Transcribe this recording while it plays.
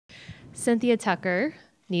Cynthia Tucker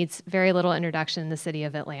needs very little introduction in the city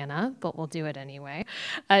of Atlanta, but we'll do it anyway.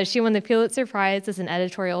 She won the Pulitzer Prize as an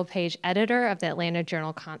editorial page editor of the Atlanta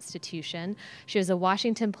Journal-Constitution. She was a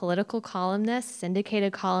Washington political columnist,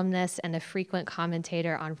 syndicated columnist, and a frequent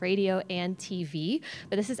commentator on radio and TV.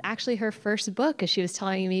 But this is actually her first book, as she was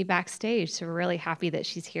telling me backstage, so we're really happy that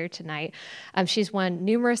she's here tonight. She's won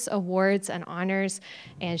numerous awards and honors,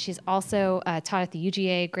 and she's also taught at the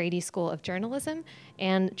UGA Grady School of Journalism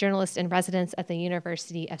and journalist in residence at the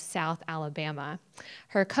University of South Alabama.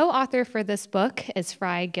 Her co-author for this book is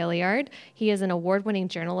Frye Gaillard. He is an award-winning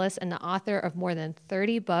journalist and the author of more than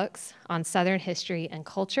 30 books on Southern history and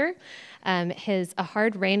culture. His A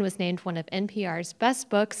Hard Rain was named one of NPR's best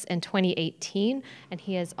books in 2018, and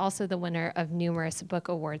he is also the winner of numerous book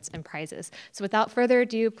awards and prizes. So without further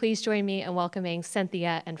ado, please join me in welcoming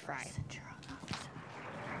Cynthia and Frye.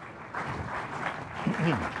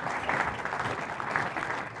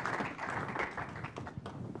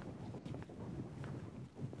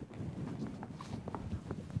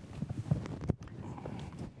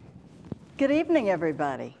 Good evening,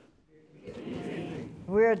 everybody. Good evening.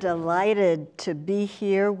 We're delighted to be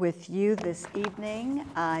here with you this evening.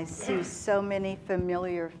 I see so many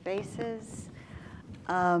familiar faces.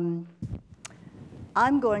 I'm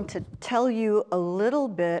going to tell you a little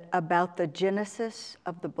bit about the genesis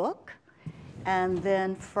of the book, and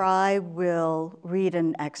then Frye will read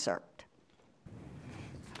an excerpt.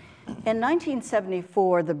 In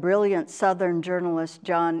 1974, the brilliant Southern journalist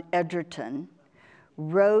John Egerton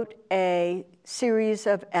wrote a series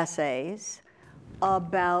of essays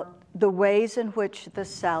about the ways in which the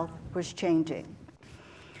South was changing.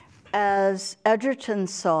 As Egerton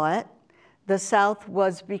saw it, the South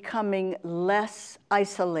was becoming less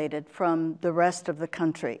isolated from the rest of the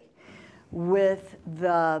country with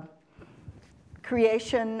the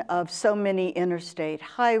creation of so many interstate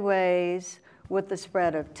highways, with the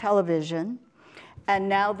spread of television. And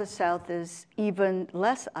now the South is even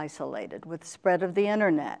less isolated with the spread of the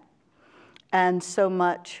internet and so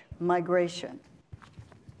much migration.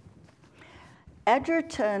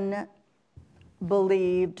 Egerton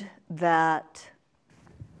believed that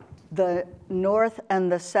the North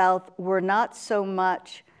and the South were not so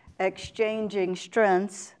much exchanging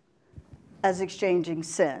strengths as exchanging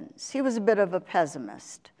sins. He was a bit of a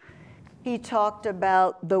pessimist. He talked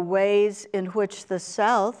about the ways in which the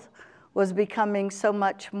South was becoming so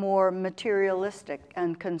much more materialistic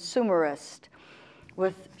and consumerist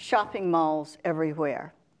with shopping malls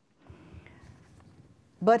everywhere.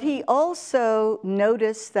 But he also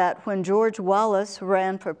noticed that when George Wallace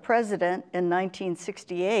ran for president in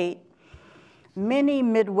 1968, many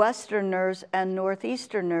Midwesterners and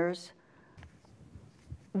Northeasterners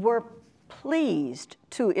were pleased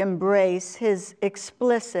to embrace his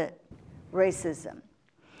explicit racism.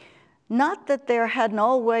 Not that there hadn't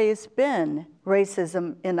always been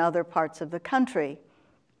racism in other parts of the country,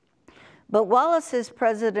 but Wallace's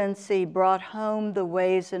presidency brought home the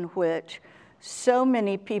ways in which so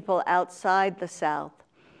many people outside the South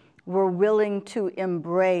were willing to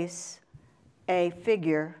embrace a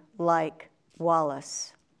figure like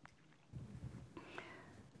Wallace.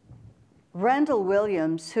 Randall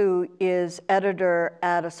Williams, who is editor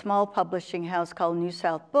at a small publishing house called New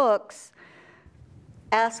South Books,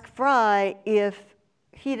 asked Frye if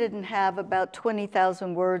he didn't have about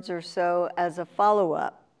 20,000 words or so as a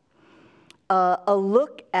follow-up, a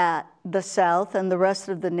look at the South and the rest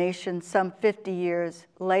of the nation some 50 years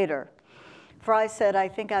later. Frye said, I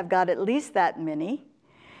think I've got at least that many.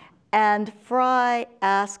 And Frye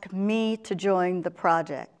asked me to join the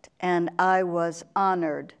project, and I was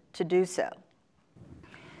honored to do so.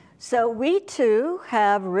 So we too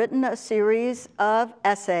have written a series of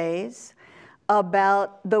essays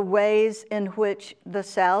about the ways in which the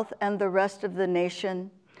South and the rest of the nation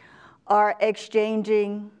are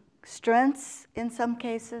exchanging strengths in some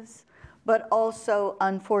cases, but also,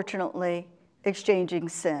 unfortunately, exchanging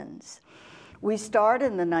sins. We start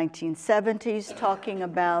in the 1970s talking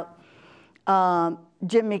about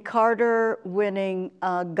Jimmy Carter winning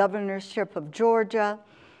governorship of Georgia,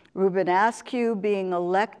 Reuben Askew being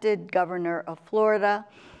elected governor of Florida.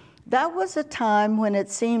 That was a time when it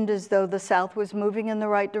seemed as though the South was moving in the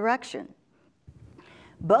right direction.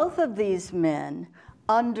 Both of these men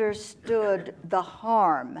understood the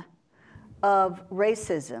harm of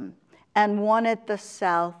racism and wanted the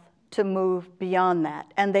South to move beyond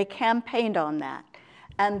that, and they campaigned on that,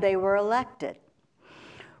 and they were elected.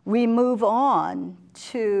 We move on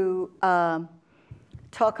to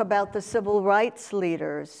talk about the civil rights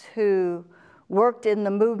leaders who worked in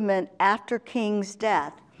the movement after King's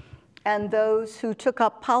death, and those who took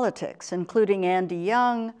up politics, including Andy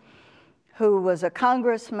Young, who was a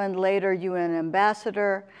congressman, later UN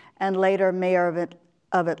ambassador, and later mayor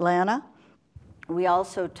of Atlanta. We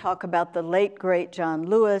also talk about the late, great John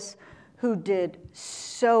Lewis, who did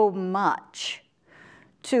so much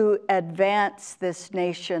to advance this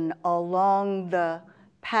nation along the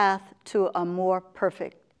path to a more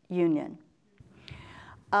perfect union.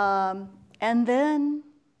 And then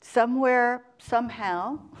somewhere,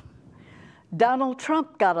 somehow, Donald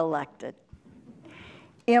Trump got elected,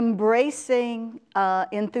 embracing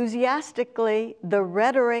enthusiastically the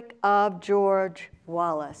rhetoric of George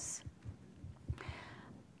Wallace.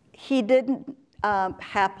 He didn't,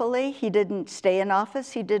 happily, he didn't stay in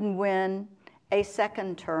office, he didn't win a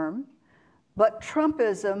second term, but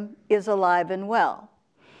Trumpism is alive and well.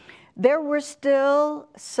 There were still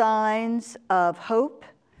signs of hope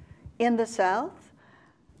in the South.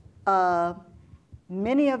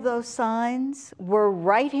 Many of those signs were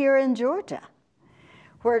right here in Georgia,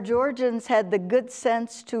 where Georgians had the good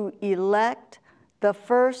sense to elect the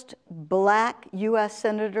first black U.S.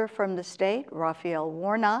 senator from the state, Raphael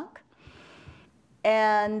Warnock,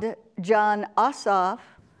 and John Ossoff,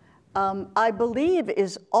 I believe,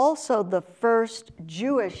 is also the first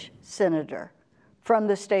Jewish senator from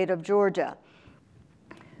the state of Georgia.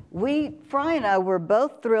 Frye and I were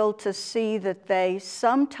both thrilled to see that they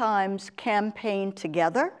sometimes campaigned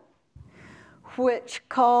together, which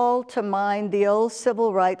called to mind the old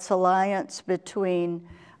civil rights alliance between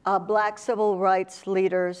black civil rights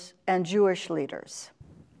leaders and Jewish leaders.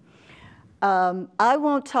 I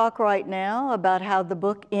won't talk right now about how the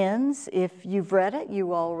book ends. If you've read it,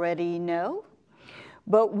 you already know.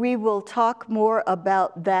 But we will talk more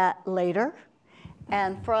about that later.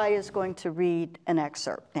 And Frye is going to read an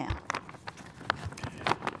excerpt now.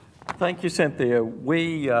 Thank you, Cynthia.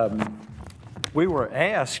 We were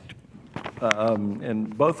asked,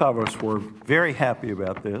 and both of us were very happy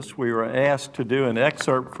about this, we were asked to do an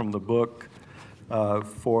excerpt from the book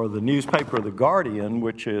for the newspaper The Guardian,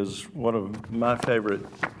 which is one of my favorite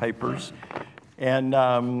papers. And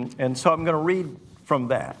so I'm going to read from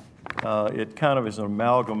that. It kind of is an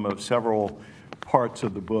amalgam of several parts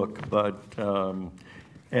of the book, but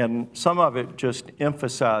and some of it just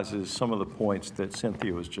emphasizes some of the points that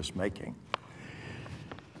Cynthia was just making.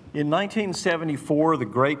 In 1974, the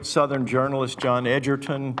great Southern journalist John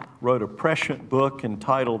Egerton wrote a prescient book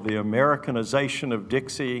entitled The Americanization of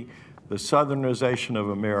Dixie, the Southernization of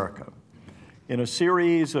America. In a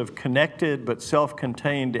series of connected but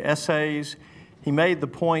self-contained essays, he made the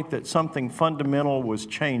point that something fundamental was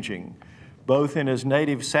changing, both in his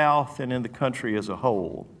native South and in the country as a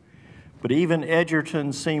whole. But even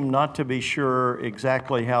Egerton seemed not to be sure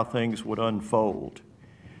exactly how things would unfold.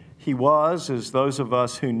 He was, as those of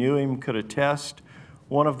us who knew him could attest,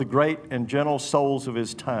 one of the great and gentle souls of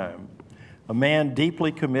his time, a man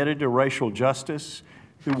deeply committed to racial justice,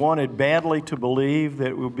 who wanted badly to believe that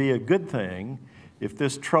it would be a good thing if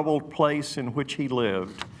this troubled place in which he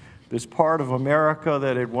lived, this part of America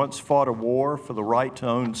that had once fought a war for the right to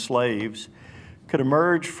own slaves, could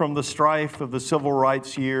emerge from the strife of the civil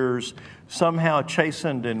rights years somehow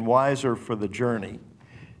chastened and wiser for the journey.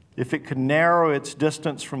 If it could narrow its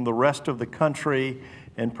distance from the rest of the country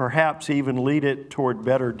and perhaps even lead it toward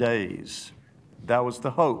better days. That was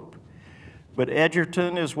the hope. But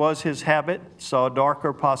Egerton, as was his habit, saw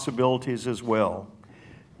darker possibilities as well.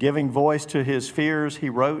 Giving voice to his fears, he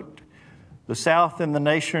wrote, "The South and the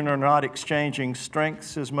nation are not exchanging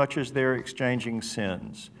strengths as much as they're exchanging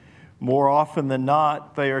sins. More often than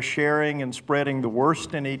not, they are sharing and spreading the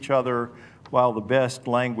worst in each other while the best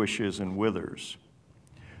languishes and withers."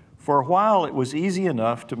 For a while, it was easy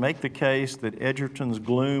enough to make the case that Egerton's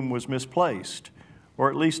gloom was misplaced, or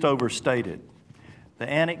at least overstated.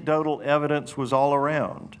 The anecdotal evidence was all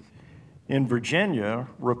around. In Virginia,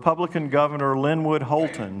 Republican Governor Linwood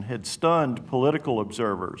Holton had stunned political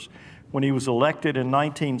observers when he was elected in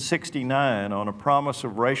 1969 on a promise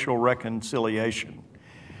of racial reconciliation.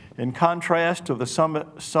 In contrast to the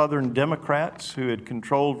Southern Democrats who had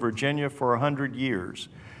controlled Virginia for 100 years,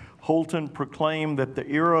 Holton proclaimed that the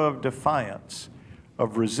era of defiance,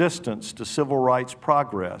 of resistance to civil rights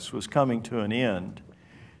progress was coming to an end.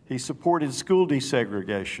 He supported school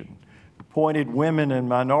desegregation, appointed women and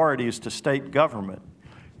minorities to state government,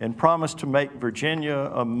 and promised to make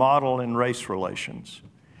Virginia a model in race relations.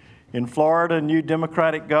 In Florida, new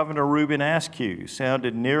Democratic Governor Reuben Askew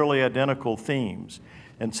sounded nearly identical themes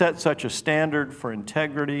and set such a standard for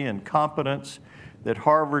integrity and competence that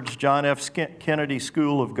Harvard's John F. Kennedy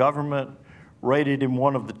School of Government rated him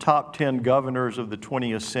one of the top 10 governors of the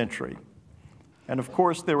 20th century. And of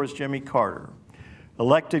course, there was Jimmy Carter.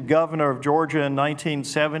 Elected governor of Georgia in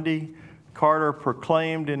 1970, Carter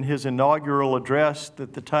proclaimed in his inaugural address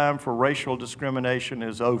that the time for racial discrimination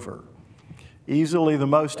is over. Easily the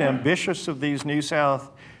most ambitious of these New South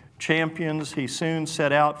champions, he soon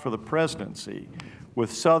set out for the presidency with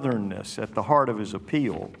Southernness at the heart of his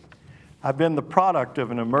appeal. I've been the product of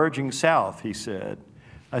an emerging South, he said.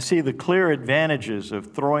 I see the clear advantages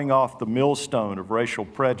of throwing off the millstone of racial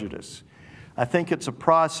prejudice. I think it's a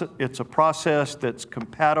process that's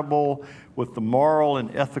compatible with the moral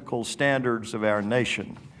and ethical standards of our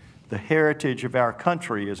nation, the heritage of our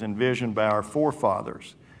country as envisioned by our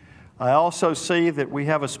forefathers. I also see that we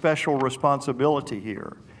have a special responsibility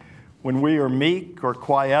here. When we are meek or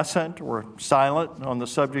quiescent or silent on the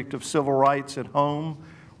subject of civil rights at home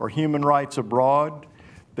or human rights abroad,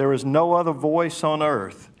 there is no other voice on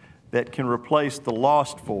earth that can replace the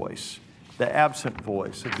lost voice, the absent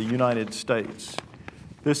voice of the United States.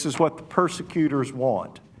 This is what the persecutors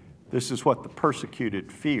want. This is what the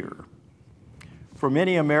persecuted fear. For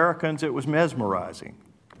many Americans, it was mesmerizing.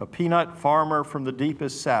 A peanut farmer from the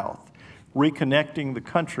deepest South, reconnecting the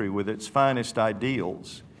country with its finest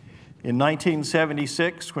ideals. In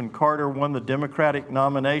 1976, when Carter won the Democratic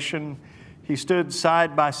nomination, he stood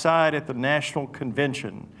side by side at the National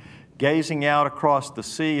Convention, gazing out across the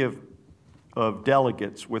sea of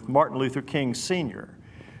delegates with Martin Luther King Sr.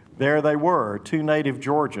 There they were, two native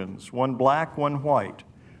Georgians, one black, one white,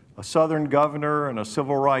 a Southern governor and a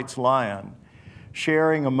civil rights lion,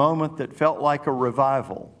 sharing a moment that felt like a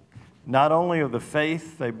revival, not only of the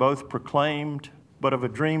faith they both proclaimed, but of a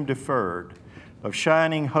dream deferred, of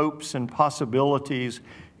shining hopes and possibilities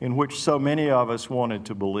in which so many of us wanted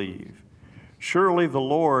to believe. Surely the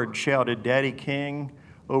Lord, shouted Daddy King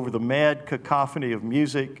over the mad cacophony of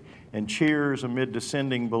music and cheers amid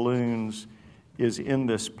descending balloons, is in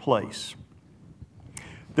this place.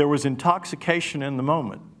 There was intoxication in the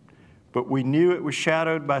moment, but we knew it was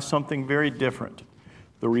shadowed by something very different,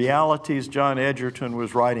 the realities John Egerton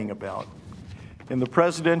was writing about. In the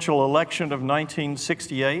presidential election of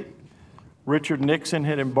 1968, Richard Nixon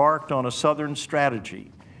had embarked on a Southern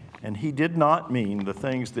strategy, and he did not mean the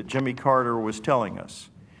things that Jimmy Carter was telling us.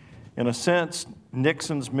 In a sense,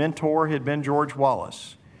 Nixon's mentor had been George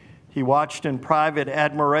Wallace. He watched in private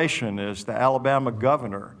admiration as the Alabama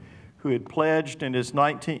governor, who had pledged in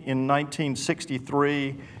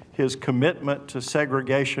 1963 his commitment to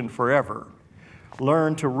segregation forever,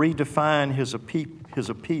 learned to redefine his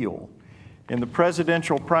appeal. In the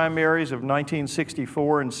presidential primaries of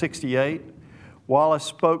 1964 and 68, Wallace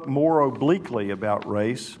spoke more obliquely about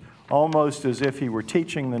race, almost as if he were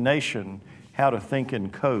teaching the nation how to think in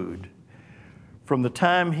code. From the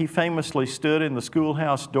time he famously stood in the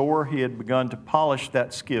schoolhouse door, he had begun to polish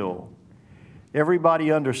that skill.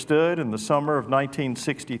 Everybody understood in the summer of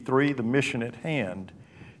 1963 the mission at hand,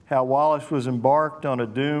 how Wallace was embarked on a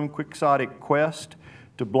doomed, quixotic quest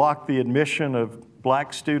to block the admission of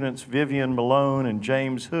black students Vivian Malone and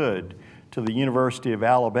James Hood to the University of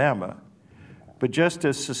Alabama. But just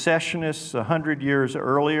as secessionists 100 years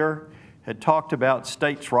earlier had talked about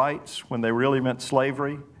states' rights when they really meant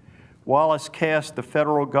slavery, Wallace cast the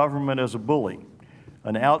federal government as a bully,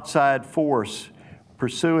 an outside force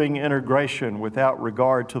pursuing integration without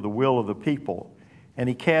regard to the will of the people, and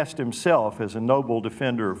he cast himself as a noble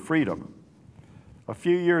defender of freedom. A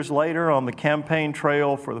few years later, on the campaign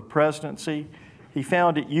trail for the presidency, he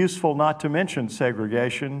found it useful not to mention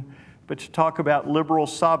segregation, but to talk about liberal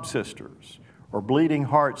sob sisters, or bleeding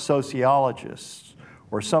heart sociologists,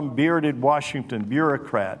 or some bearded Washington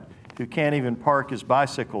bureaucrat who can't even park his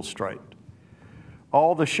bicycle straight.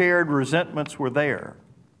 All the shared resentments were there,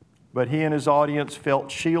 but he and his audience felt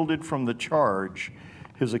shielded from the charge,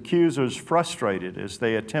 his accusers frustrated as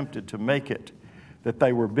they attempted to make it that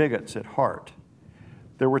they were bigots at heart.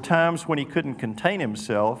 There were times when he couldn't contain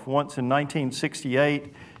himself. Once in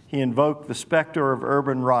 1968, he invoked the specter of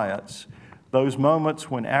urban riots, those moments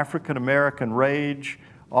when African American rage,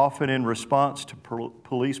 often in response to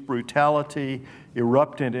police brutality,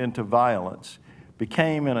 erupted into violence,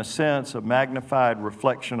 became, in a sense, a magnified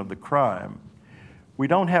reflection of the crime. We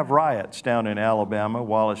don't have riots down in Alabama,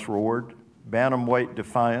 Wallace roared, bantamweight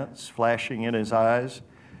defiance flashing in his eyes.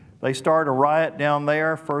 They start a riot down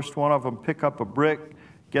there, first one of them pick up a brick,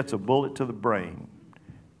 gets a bullet to the brain.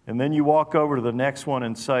 And then you walk over to the next one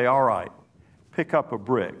and say, all right, pick up a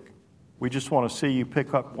brick. We just want to see you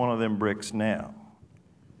pick up one of them bricks now.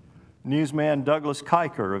 Newsman Douglas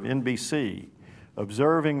Kiker of NBC,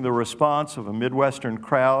 observing the response of a Midwestern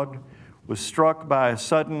crowd, was struck by a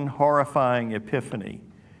sudden, horrifying epiphany.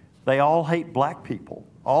 They all hate black people,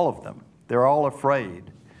 all of them. They're all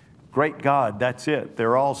afraid. Great God, that's it.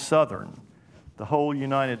 They're all Southern. The whole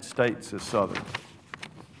United States is Southern.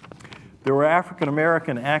 There were African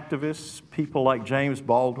American activists, people like James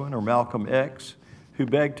Baldwin or Malcolm X, who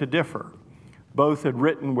begged to differ. Both had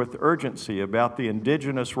written with urgency about the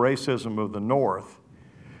indigenous racism of the North.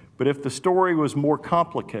 But if the story was more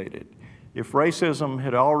complicated, if racism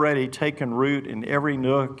had already taken root in every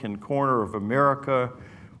nook and corner of America,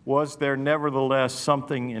 was there nevertheless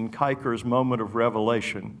something in Kiker's moment of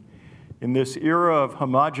revelation? In this era of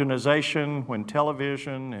homogenization, when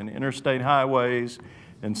television and interstate highways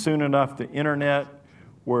and soon enough the internet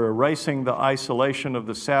were erasing the isolation of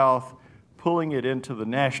the South, pulling it into the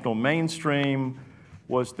national mainstream,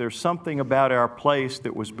 was there something about our place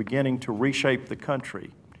that was beginning to reshape the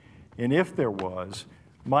country? And if there was,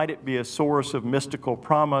 might it be a source of mystical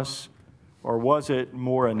promise, or was it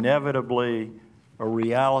more inevitably a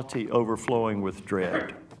reality overflowing with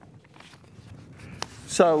dread?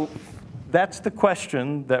 So that's the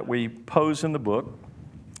question that we pose in the book,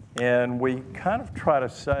 and we kind of try to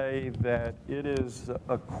say that it is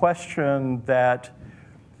a question that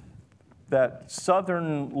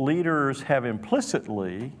Southern leaders have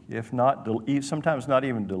implicitly, if not sometimes not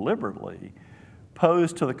even deliberately,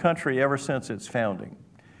 posed to the country ever since its founding.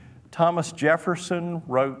 Thomas Jefferson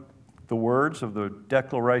wrote the words of the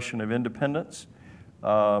Declaration of Independence.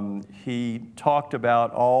 He talked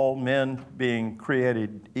about all men being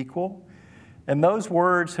created equal. And those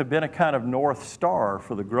words have been a kind of North Star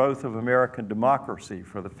for the growth of American democracy,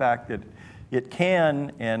 for the fact that it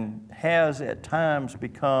can and has at times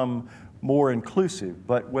become more inclusive,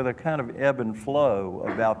 but with a kind of ebb and flow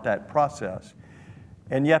about that process.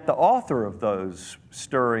 And yet the author of those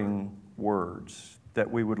stirring words that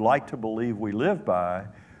we would like to believe we live by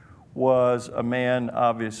was a man,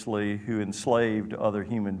 obviously, who enslaved other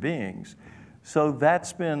human beings. So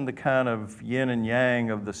that's been the kind of yin and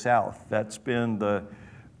yang of the South. That's been the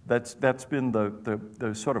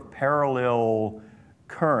sort of parallel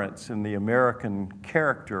currents in the American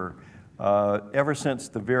character ever since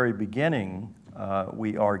the very beginning,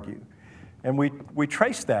 we argue. And we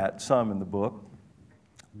trace that some in the book.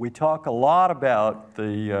 We talk a lot about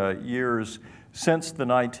the years since the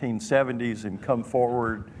 1970s and come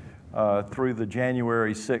forward through the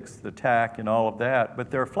January 6th attack and all of that, but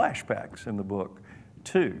there are flashbacks in the book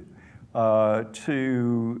too, to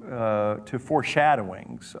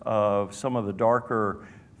foreshadowings of some of the darker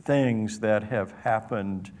things that have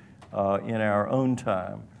happened in our own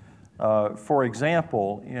time. For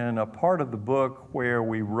example, in a part of the book where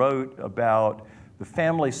we wrote about the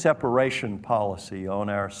family separation policy on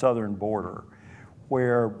our southern border,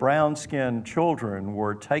 where brown-skinned children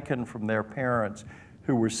were taken from their parents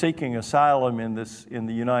who were seeking asylum in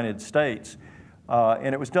the United States,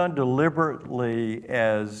 and it was done deliberately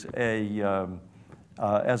as a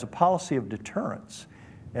policy of deterrence.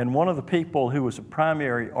 And one of the people who was a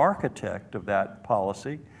primary architect of that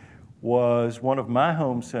policy was one of my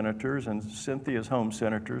home senators and Cynthia's home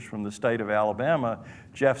senators from the state of Alabama,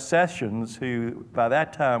 Jeff Sessions, who by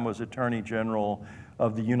that time was Attorney General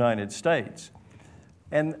of the United States.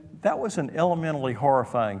 And that was an elementally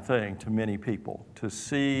horrifying thing to many people, to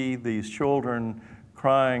see these children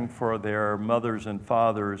crying for their mothers and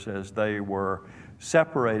fathers as they were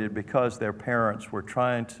separated because their parents were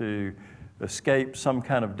trying to escape some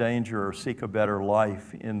kind of danger or seek a better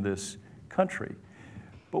life in this country.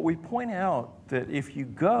 But we point out that if you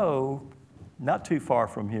go not too far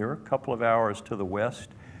from here, a couple of hours to the west,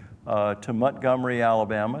 to Montgomery,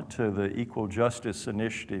 Alabama, to the Equal Justice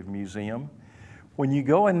Initiative Museum, when you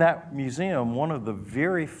go in that museum, one of the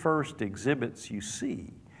very first exhibits you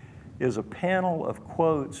see is a panel of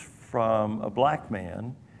quotes from a black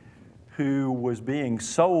man who was being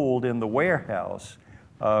sold in the warehouse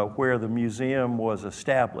where the museum was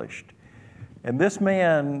established. And this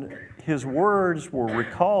man, his words were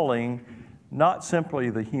recalling not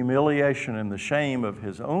simply the humiliation and the shame of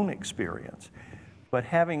his own experience, but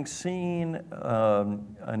having seen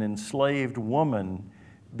an enslaved woman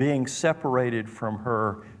being separated from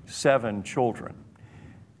her 7 children.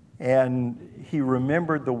 And he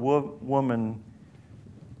remembered the woman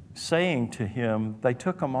saying to him, "They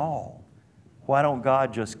took them all. Why don't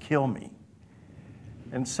God just kill me?"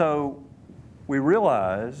 And so we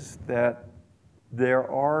realize that there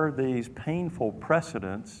are these painful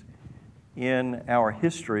precedents in our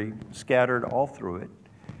history scattered all through it,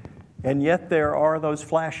 and yet there are those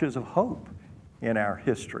flashes of hope in our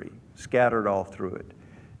history scattered all through it.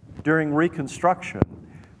 During Reconstruction,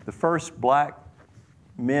 the first black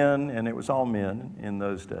men, and it was all men in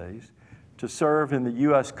those days, to serve in the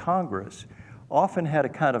U.S. Congress often had a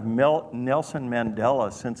kind of Nelson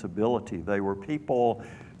Mandela sensibility. They were people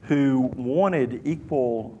who wanted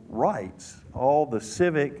equal rights, all the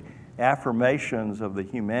civic affirmations of the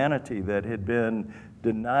humanity that had been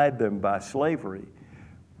denied them by slavery.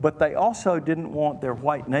 But they also didn't want their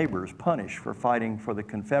white neighbors punished for fighting for the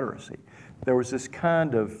Confederacy. There was this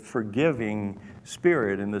kind of forgiving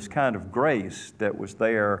spirit and this kind of grace that was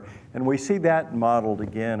there, and we see that modeled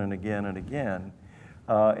again and again and again.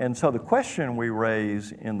 And so the question we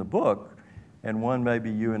raise in the book, and one maybe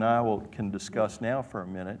you and I can discuss now for a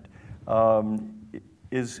minute,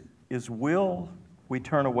 is will we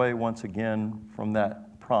turn away once again from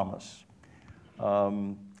that promise?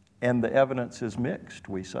 And the evidence is mixed,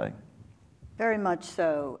 we say. Very much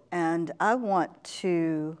so. And I want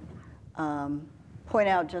to point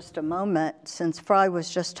out just a moment, since Frye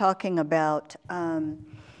was just talking about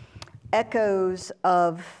echoes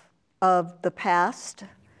of the past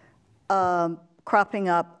cropping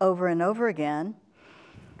up over and over again.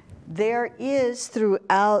 There is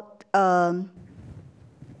throughout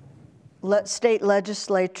state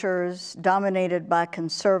legislatures dominated by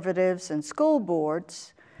conservatives and school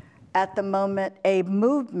boards at the moment a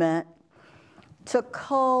movement to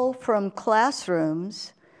cull from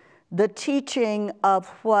classrooms the teaching of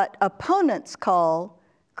what opponents call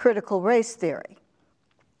critical race theory.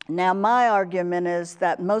 Now, my argument is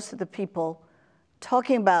that most of the people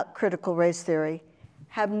talking about critical race theory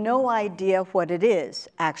have no idea what it is,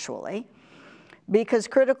 actually, because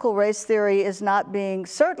critical race theory is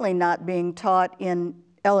certainly not being taught in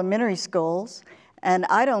elementary schools, and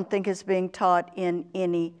I don't think it's being taught in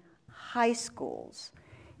any high schools.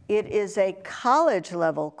 It is a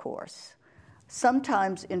college-level course,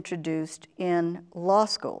 sometimes introduced in law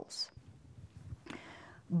schools.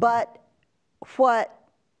 But what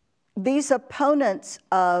these opponents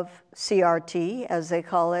of CRT, as they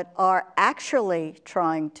call it, are actually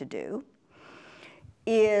trying to do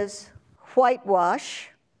is whitewash,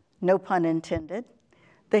 no pun intended,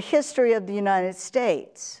 the history of the United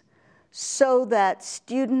States so that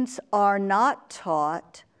students are not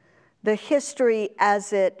taught the history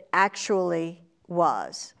as it actually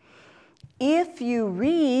was. If you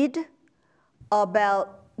read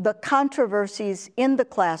about the controversies in the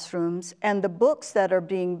classrooms and the books that are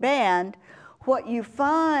being banned, what you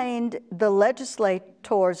find the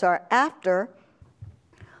legislators are after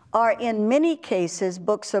are in many cases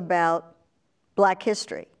books about Black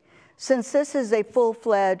history. Since this is a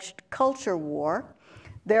full-fledged culture war,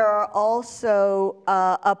 there are also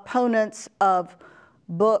opponents of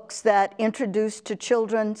books that introduce to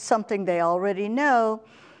children something they already know,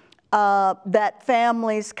 that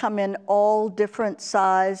families come in all different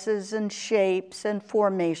sizes and shapes and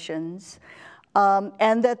formations,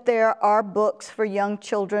 and that there are books for young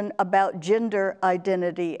children about gender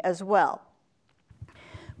identity as well.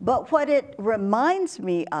 But what it reminds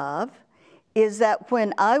me of is that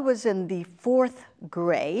when I was in the 4th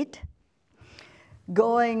grade,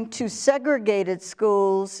 going to segregated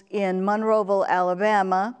schools in Monroeville,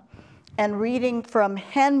 Alabama, and reading from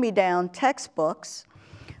hand-me-down textbooks,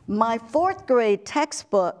 my 4th grade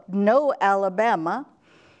textbook, No Alabama,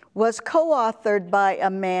 was co-authored by a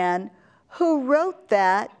man who wrote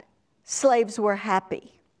that slaves were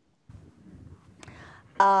happy.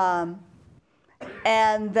 And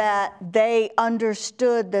that they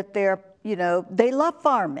understood that they love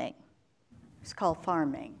farming. It's called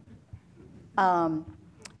farming.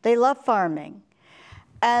 They love farming.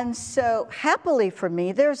 And so happily for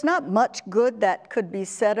me, there's not much good that could be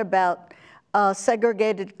said about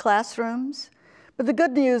segregated classrooms. But the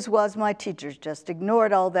good news was my teachers just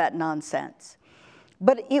ignored all that nonsense.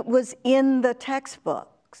 But it was in the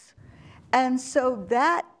textbooks. And so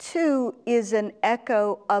that too is an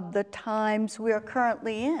echo of the times we are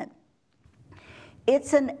currently in.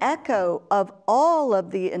 It's an echo of all of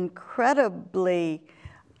the incredible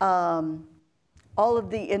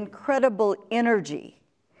energy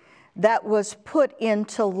that was put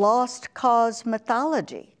into lost cause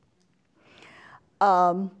mythology.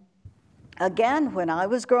 Again, when I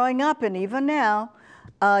was growing up, and even now,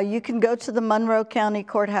 you can go to the Monroe County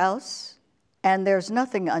Courthouse, and there's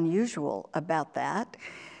nothing unusual about that.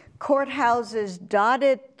 Courthouses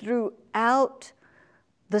dotted throughout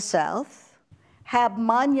the South have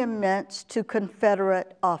monuments to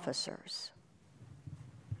Confederate officers,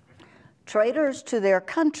 traitors to their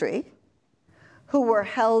country, who were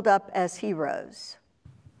held up as heroes.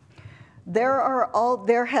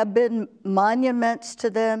 There have been monuments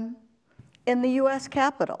to them in the U.S.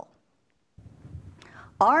 Capitol,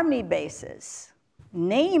 Army bases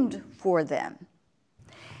named for them.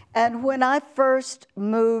 And when I first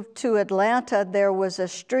moved to Atlanta, there was a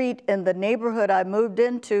street in the neighborhood I moved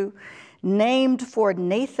into named for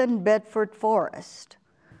Nathan Bedford Forrest,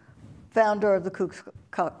 founder of the Ku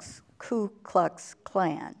Klux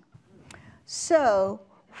Klan. So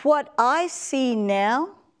what I see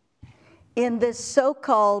now in this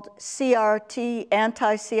so-called CRT,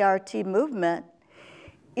 anti-CRT movement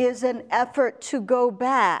is an effort to go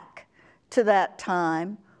back to that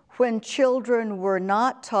time when children were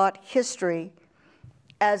not taught history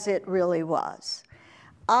as it really was.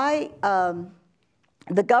 The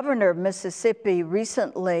governor of Mississippi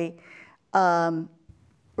recently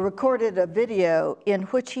recorded a video in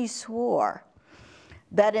which he swore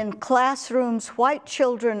that in classrooms, white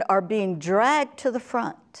children are being dragged to the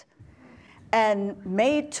front and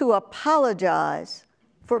made to apologize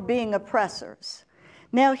for being oppressors.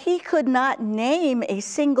 Now, he could not name a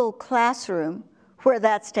single classroom where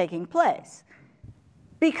that's taking place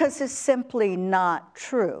because it's simply not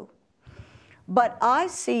true. But I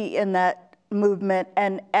see in that movement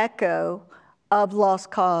an echo of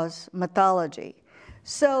lost cause mythology.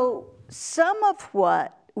 So some of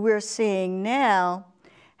what we're seeing now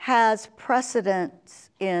has precedence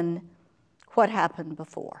in what happened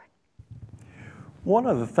before. One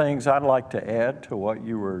of the things I'd like to add to what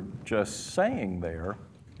you were just saying there,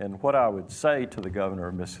 and what I would say to the governor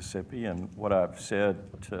of Mississippi and what I've said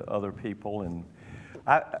to other people, and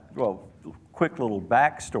well, quick little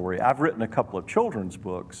backstory. I've written a couple of children's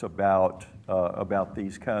books about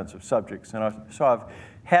these kinds of subjects, and so I've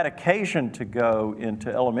had occasion to go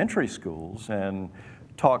into elementary schools and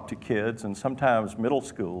talk to kids, and sometimes middle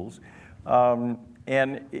schools,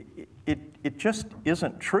 and it just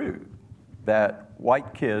isn't true that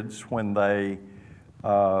white kids, when they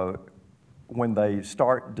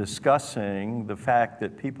start discussing the fact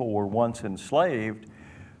that people were once enslaved,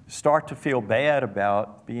 start to feel bad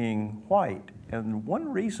about being white. And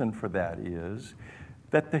one reason for that is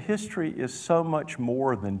that the history is so much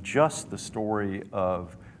more than just the story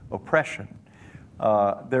of oppression.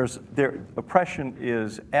 Oppression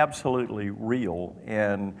is absolutely real,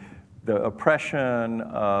 and the oppression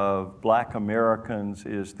of Black Americans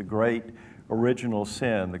is the great original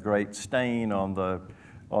sin, the great stain on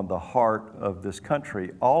the heart of this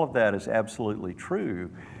country. All of that is absolutely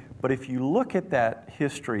true. But if you look at that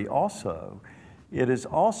history also, it is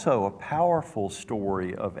also a powerful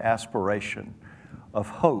story of aspiration, of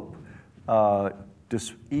hope,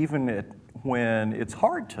 even when it's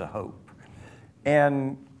hard to hope.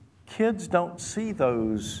 And kids don't see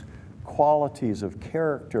those qualities of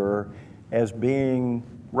character as being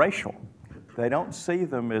racial. They don't see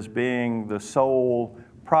them as being the sole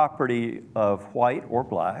property of white or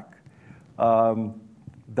black.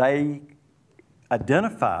 They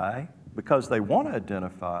identify, because they want to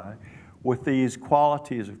identify, with these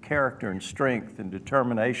qualities of character and strength and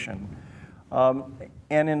determination.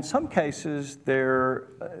 And in some cases, they're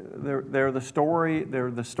the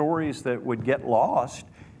stories that would get lost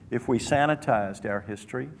if we sanitized our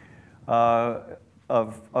history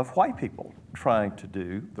of white people trying to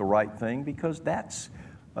do the right thing, because that's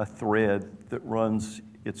a thread that runs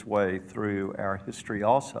its way through our history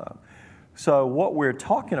also. So what we're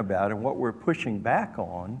talking about and what we're pushing back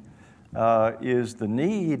on is the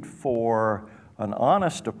need for an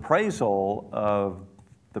honest appraisal of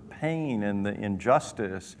the pain and the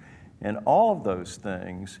injustice and all of those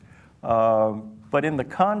things, but in the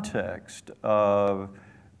context of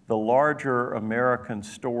the larger American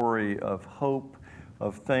story of hope,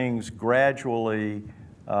 of things gradually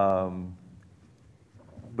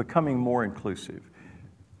becoming more inclusive,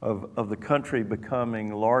 of the country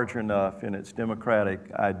becoming large enough in its democratic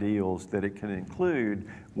ideals that it can include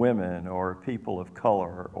women or people of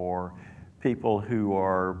color or people who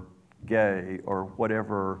are gay or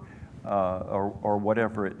whatever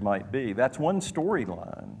it might be. That's one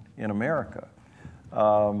storyline in America.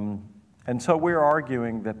 And so we're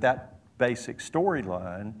arguing that that basic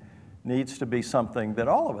storyline needs to be something that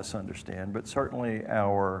all of us understand, but certainly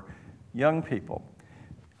our young people.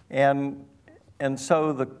 And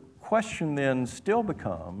so the question then still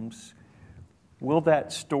becomes, will that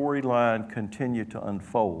storyline continue to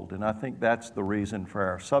unfold? And I think that's the reason for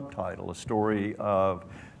our subtitle, A Story of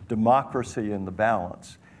Democracy in the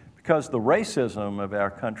Balance, because the racism of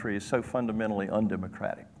our country is so fundamentally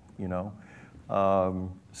undemocratic, you know.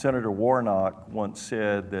 Senator Warnock once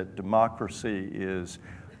said that democracy is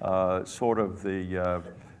sort of the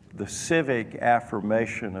civic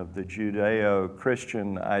affirmation of the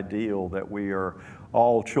Judeo-Christian ideal that we are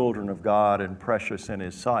all children of God and precious in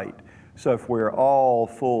His sight. So if we're all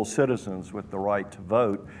full citizens with the right to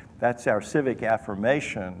vote, that's our civic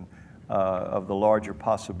affirmation of the larger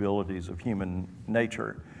possibilities of human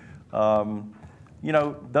nature. You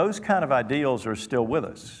know, those kind of ideals are still with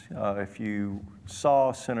us. If you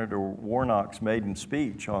saw Senator Warnock's maiden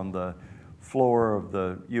speech on the floor of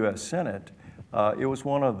the U.S. Senate, It was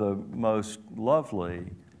one of the most lovely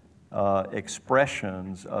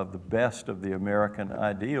expressions of the best of the American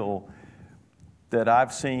ideal that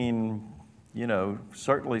I've seen, you know,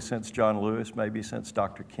 certainly since John Lewis, maybe since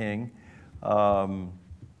Dr. King,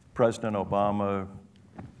 President Obama,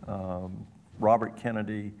 Robert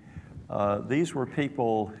Kennedy. These were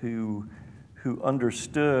people who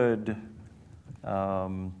understood,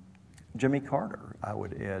 Jimmy Carter, I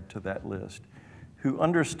would add to that list, who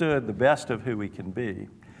understood the best of who we can be.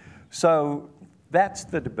 So that's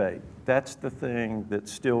the debate. That's the thing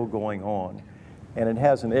that's still going on. And it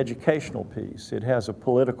has an educational piece. It has a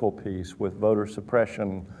political piece with voter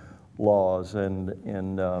suppression laws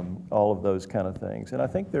and all of those kind of things. And I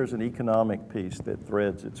think there's an economic piece that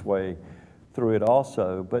threads its way through it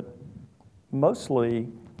also. But mostly,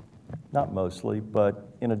 not mostly, but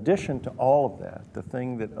in addition to all of that, the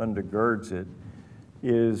thing that undergirds it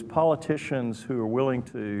is politicians who are willing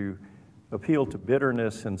to appeal to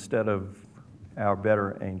bitterness instead of our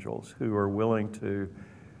better angels, who are willing to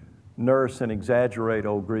nurse and exaggerate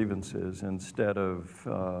old grievances instead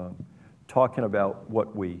of talking about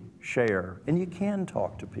what we share. And you can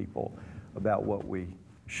talk to people about what we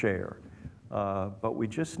share, but we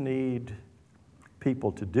just need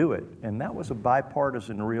people to do it. And that was a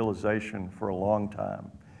bipartisan realization for a long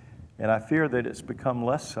time. And I fear that it's become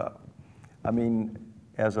less so. I mean,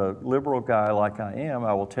 as a liberal guy like I am,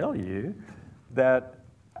 I will tell you that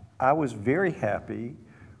I was very happy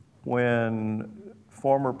when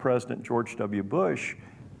former President George W. Bush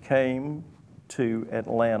came to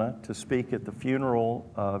Atlanta to speak at the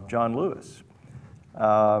funeral of John Lewis.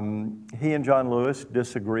 He and John Lewis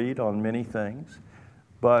disagreed on many things,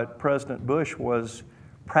 but President Bush was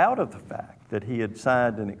proud of the fact that he had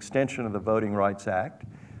signed an extension of the Voting Rights Act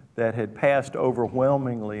that had passed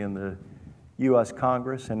overwhelmingly in the U.S.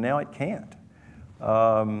 Congress, and now it can't.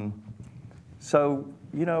 So,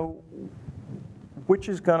 you know, which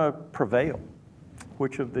is going to prevail?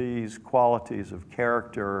 Which of these qualities of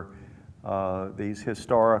character, these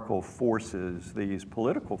historical forces, these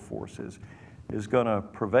political forces, is going to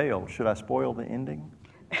prevail? Should I spoil the ending?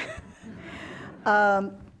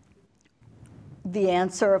 The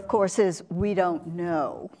answer, of course, is we don't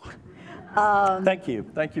know. Thank you.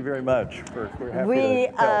 Thank you very much. We're happy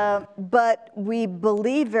to help. But we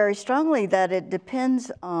believe very strongly that it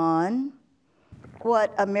depends on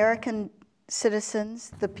what American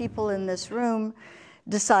citizens, the people in this room,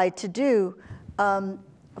 decide to do.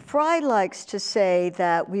 Frye likes to say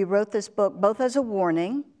that we wrote this book both as a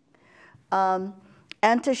warning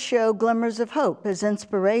and to show glimmers of hope as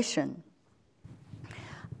inspiration.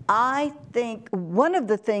 I think one of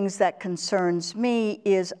the things that concerns me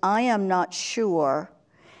is I am not sure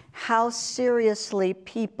how seriously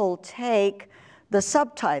people take the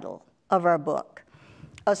subtitle of our book,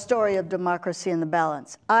 A Story of Democracy and the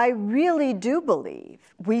Balance. I really do believe,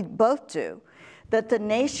 we both do, that the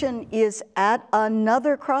nation is at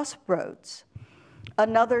another crossroads,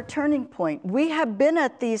 another turning point. We have been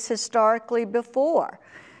at these historically before.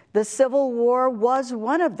 The Civil War was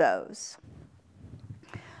one of those.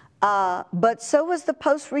 But so was the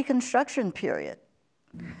post-Reconstruction period,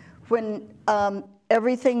 when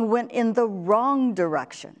everything went in the wrong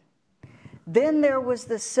direction. Then there was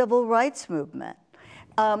the Civil Rights Movement.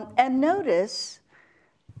 And notice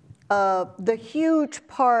the huge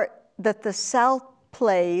part that the South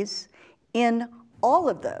plays in all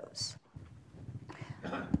of those.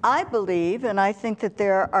 I believe, and I think that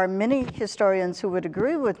there are many historians who would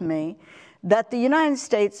agree with me, that the United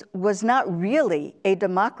States was not really a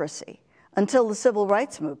democracy until the Civil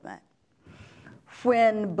Rights Movement.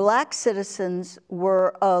 When black citizens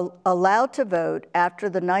were allowed to vote after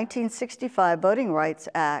the 1965 Voting Rights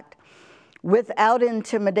Act without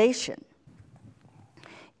intimidation,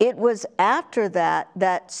 it was after that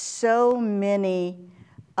that so many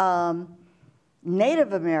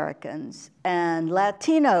Native Americans and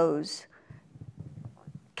Latinos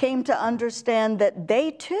came to understand that they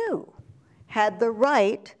too had the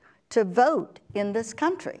right to vote in this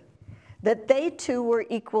country, that they too were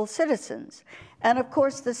equal citizens. And of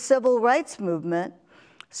course, the Civil Rights Movement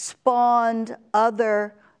spawned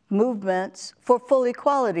other movements for full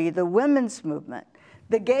equality. The women's movement,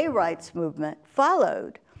 the gay rights movement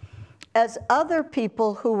followed as other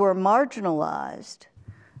people who were marginalized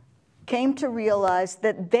came to realize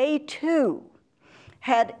that they too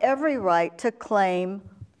had every right to claim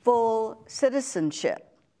full citizenship.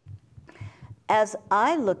 As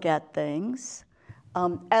I look at things,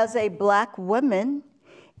 as a black woman,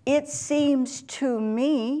 it seems to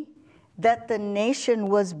me that the nation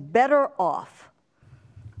was better off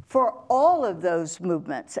for all of those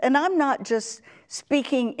movements. And I'm not just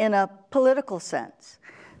speaking in a political sense.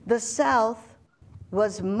 The South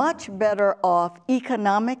was much better off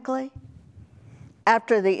economically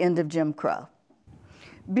after the end of Jim Crow,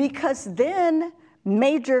 because then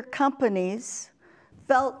major companies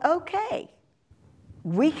felt, okay,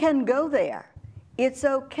 we can go there. It's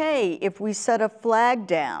okay if we set a flag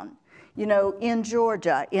down, you know, in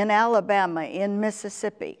Georgia, in Alabama, in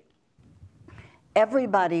Mississippi.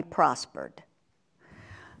 Everybody prospered.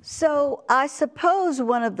 So I suppose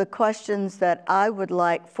one of the questions that I would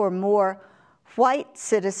like for more white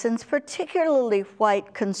citizens, particularly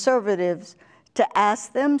white conservatives, to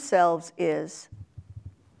ask themselves is,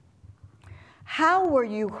 how were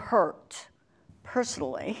you hurt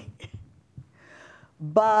personally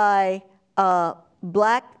by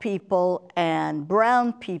black people and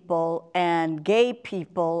brown people and gay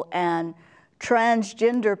people and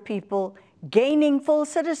transgender people gaining full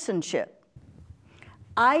citizenship?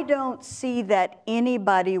 I don't see that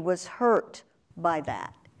anybody was hurt by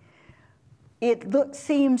that. It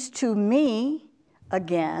seems to me,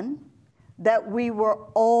 again, that we were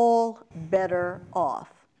all better off.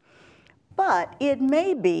 But it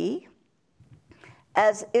may be,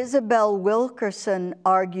 as Isabel Wilkerson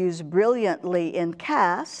argues brilliantly in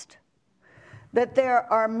Caste, that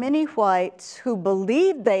there are many whites who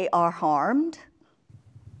believe they are harmed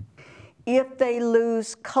if they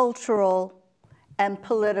lose cultural and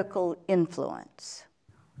political influence.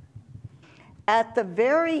 At the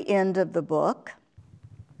very end of the book,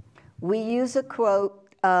 we use a quote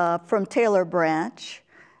from Taylor Branch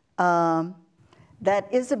that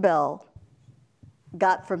Isabel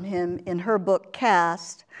got from him in her book,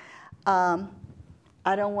 Caste. I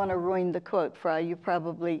don't want to ruin the quote, Frye. You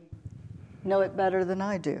probably know it better than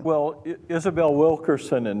I do. Well, Isabel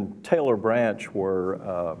Wilkerson and Taylor Branch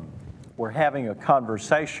were having a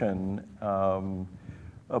conversation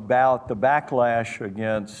about the backlash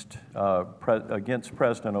against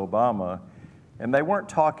President Obama, and they weren't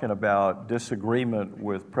talking about disagreement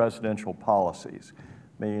with presidential policies.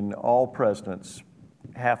 I mean, all presidents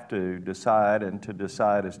have to decide, and to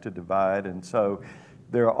decide is to divide, and so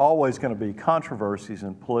there are always going to be controversies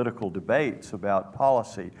and political debates about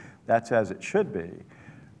policy. That's as it should be.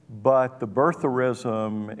 But the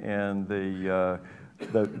birtherism and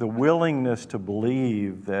the willingness to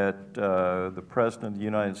believe that the President of the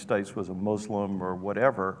United States was a Muslim or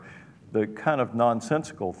whatever, the kind of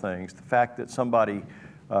nonsensical things, the fact that somebody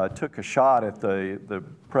took a shot at the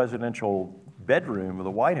presidential bedroom of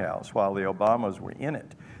the White House while the Obamas were in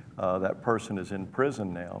it. That person is in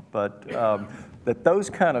prison now. But that those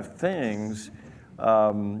kind of things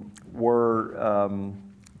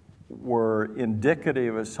were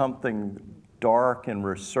indicative of something dark and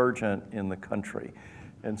resurgent in the country.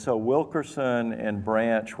 And so Wilkerson and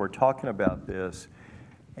Branch were talking about this,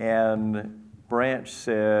 and Branch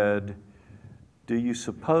said, do you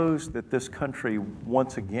suppose that this country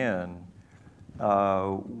once again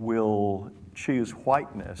will choose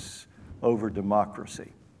whiteness over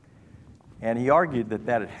democracy? And he argued that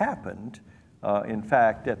that had happened, in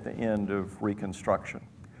fact, at the end of Reconstruction.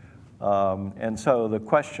 And so the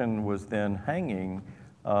question was then hanging,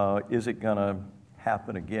 is it going to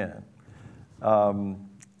happen again?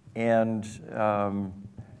 And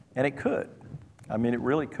it could. I mean, it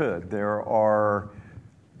really could. There are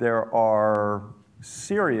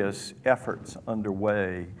serious efforts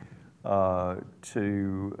underway to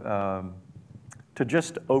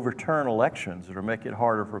just overturn elections or make it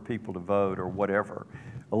harder for people to vote or whatever.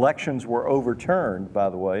 Elections were overturned, by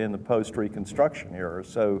the way, in the post-Reconstruction era,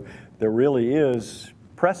 so there really is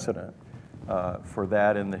precedent for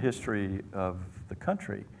that in the history of the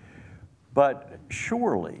country. But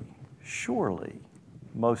surely,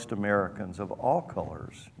 most Americans of all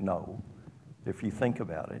colors know, if you think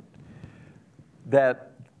about it,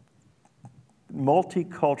 that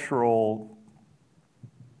multicultural,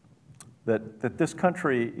 that this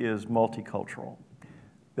country is multicultural,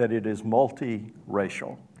 that it is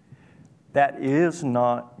multiracial. That is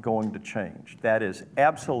not going to change. That is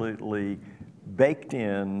absolutely baked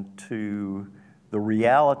into the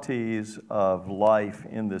realities of life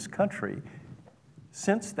in this country.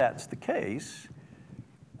 Since that's the case,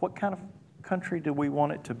 what kind of country do we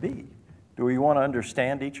want it to be? Do we want to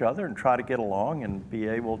understand each other and try to get along and be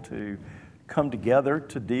able to come together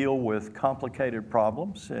to deal with complicated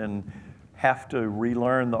problems and have to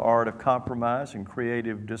relearn the art of compromise and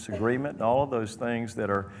creative disagreement and all of those things that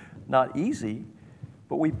are not easy,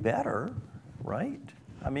 but we better, right?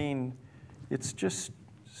 I mean, it's just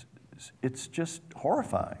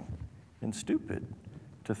horrifying and stupid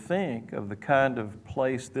to think of the kind of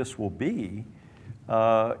place this will be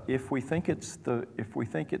if we think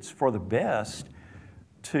it's for the best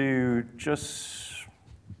to just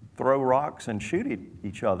throw rocks and shoot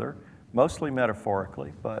each other, mostly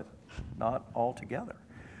metaphorically, but not altogether.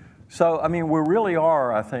 So, I mean, we really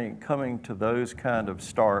are, I think, coming to those kind of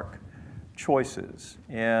stark choices.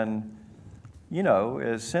 And, you know,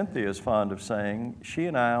 as Cynthia is fond of saying, she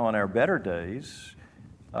and I on our better days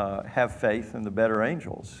have faith in the better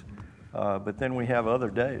angels. But then we have other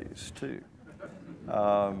days, too.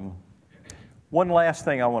 One last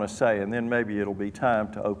thing I want to say, and then maybe it'll be time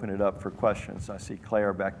to open it up for questions. I see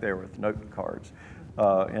Claire back there with note cards.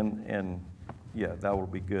 And yeah, that will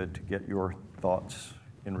be good to get your thoughts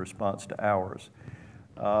in response to ours.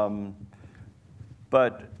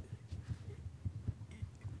 But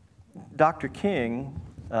Dr. King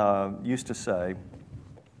used to say,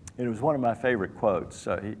 and it was one of my favorite quotes.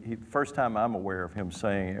 First time I'm aware of him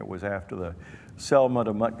saying it was after the Selma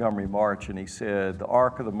to Montgomery March, and he said, "The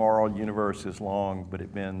arc of the moral universe is long, but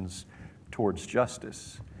it bends towards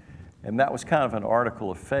justice." And that was kind of an article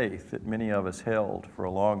of faith that many of us held for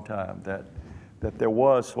a long time, that there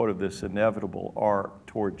was sort of this inevitable arc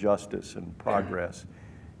toward justice and progress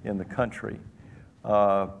in the country.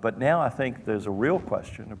 But now I think there's a real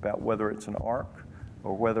question about whether it's an arc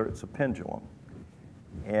or whether it's a pendulum.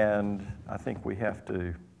 And I think we have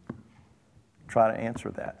to try to answer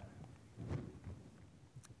that.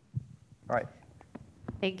 All right.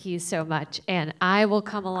 Thank you so much. And I will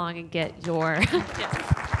come along and get your...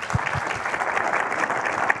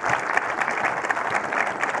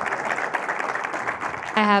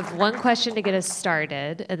 I have one question to get us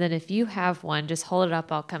started, and then if you have one, just hold it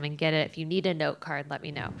up, I'll come and get it. If you need a note card, let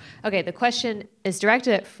me know. Okay, the question is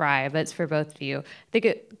directed at Frye, but it's for both of you. I think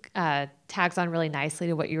it tags on really nicely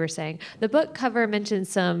to what you were saying. The book cover mentioned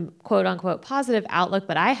some quote-unquote positive outlook,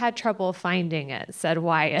 but I had trouble finding it, said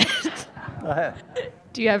Wyatt.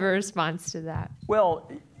 Do you have a response to that?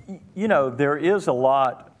 Well, you know, there is a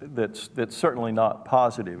lot that's certainly not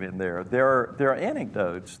positive in there. There are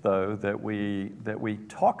anecdotes, though, that we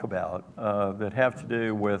talk about that have to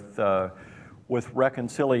do with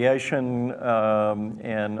reconciliation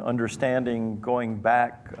and understanding going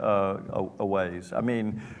back a ways. I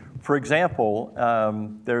mean, for example,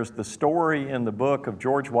 there's the story in the book of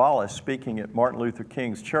George Wallace speaking at Martin Luther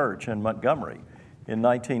King's church in Montgomery in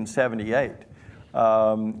 1978.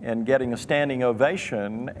 And getting a standing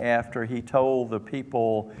ovation after he told the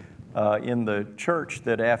people in the church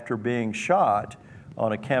that after being shot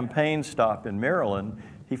on a campaign stop in Maryland,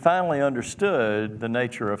 he finally understood the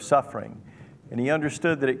nature of suffering. And he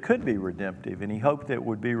understood that it could be redemptive, and he hoped it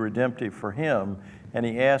would be redemptive for him, and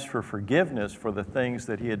he asked for forgiveness for the things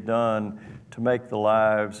that he had done to make the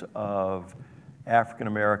lives of African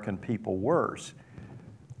American people worse.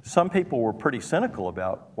 Some people were pretty cynical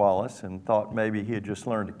about Wallace and thought maybe he had just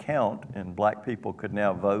learned to count and black people could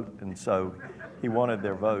now vote, and so he wanted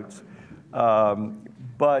their votes.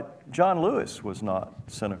 But John Lewis was not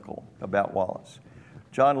cynical about Wallace.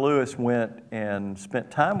 John Lewis went and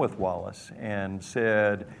spent time with Wallace and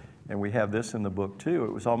said, and we have this in the book too,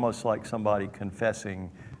 it was almost like somebody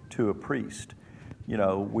confessing to a priest. You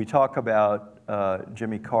know, we talk about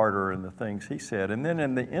Jimmy Carter and the things he said, and then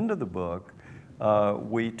in the end of the book,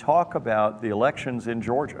 we talk about the elections in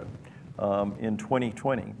Georgia in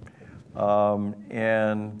 2020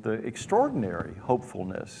 and the extraordinary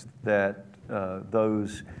hopefulness that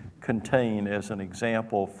those contain as an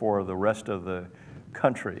example for the rest of the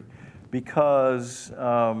country. Because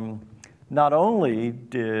not only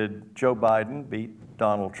did Joe Biden beat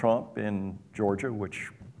Donald Trump in Georgia, which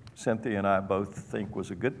Cynthia and I both think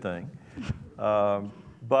was a good thing,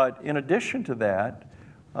 but in addition to that,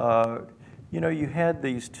 you know, you had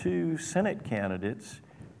these two Senate candidates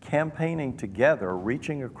campaigning together,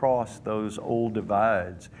 reaching across those old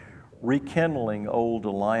divides, rekindling old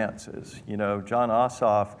alliances. You know, John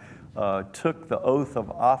Ossoff took the oath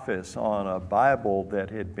of office on a Bible that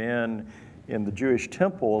had been in the Jewish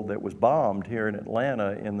temple that was bombed here in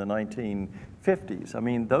Atlanta in the 1950s. I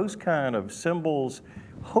mean, those kind of symbols,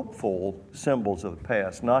 hopeful symbols of the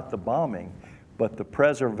past, not the bombing, but the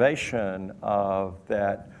preservation of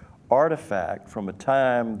that artifact from a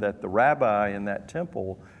time that the rabbi in that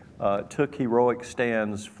temple took heroic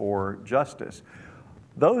stands for justice.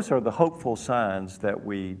 Those are the hopeful signs that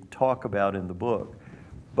we talk about in the book.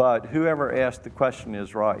 But whoever asked the question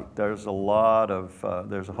is right. There's a lot of,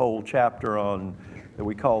 there's a whole chapter on that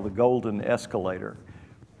we call the golden escalator,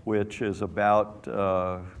 which is about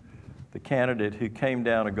the candidate who came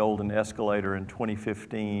down a golden escalator in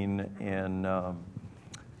 2015 and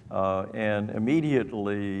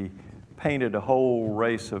immediately painted a whole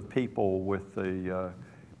race of people with the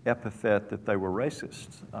epithet that they were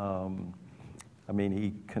racists. I mean,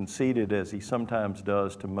 he conceded, as he sometimes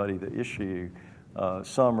does, to muddy the issue.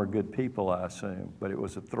 Some are good people, I assume, but it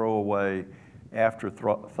was a throwaway,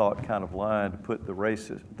 afterthought kind of line to put the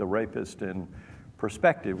rapist in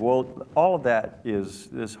perspective. Well, all of that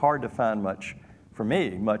is hard to find much, for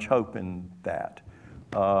me, much hope in that.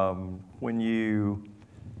 When you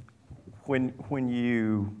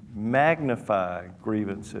magnify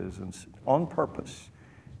grievances on purpose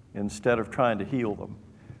instead of trying to heal them,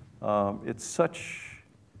 it's such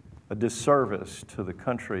a disservice to the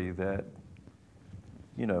country that,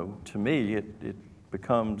 you know, to me, it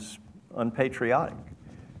becomes unpatriotic.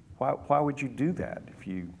 Why would you do that if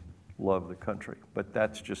you love the country? But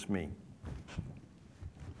that's just me.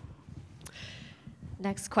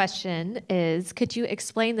 Next question is, could you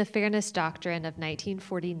explain the fairness doctrine of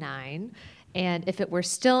 1949, and if it were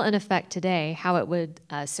still in effect today, how it would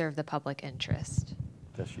serve the public interest?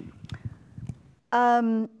 That's you.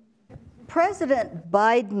 President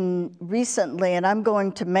Biden recently, and I'm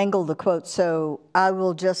going to mangle the quote, so I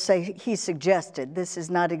will just say he suggested, this is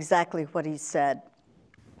not exactly what he said,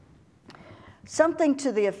 something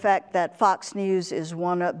to the effect that Fox News is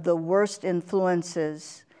one of the worst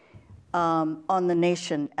influences on the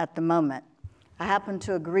nation at the moment. I happen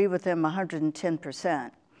to agree with him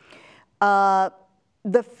 110%.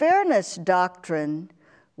 The fairness doctrine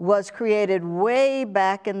was created way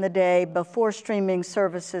back in the day before streaming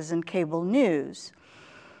services and cable news,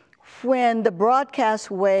 when the broadcast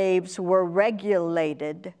waves were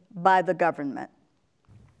regulated by the government.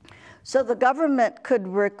 So the government could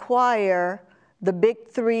require the big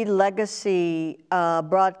three legacy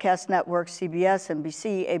broadcast networks, CBS,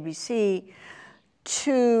 NBC, ABC,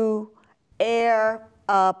 to air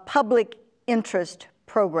public interest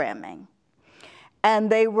programming.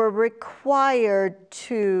 And they were required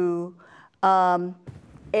to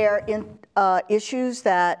air issues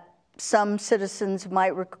that some citizens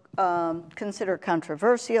might consider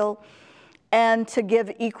controversial, and to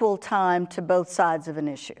give equal time to both sides of an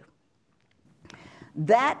issue.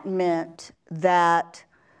 That meant that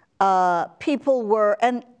people were,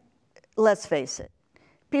 and let's face it,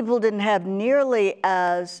 people didn't have nearly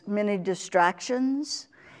as many distractions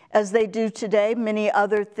as they do today, many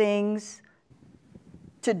other things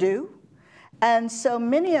to do. And so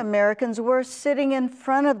many Americans were sitting in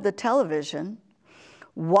front of the television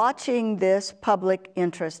watching this public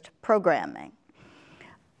interest programming.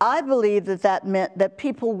 I believe that that meant that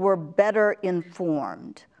people were better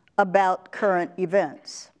informed about current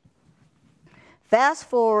events. Fast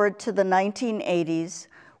forward to the 1980s,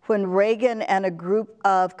 when Reagan and a group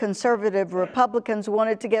of conservative Republicans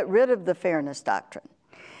wanted to get rid of the fairness doctrine.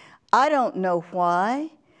 I don't know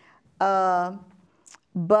why,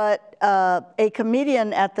 but a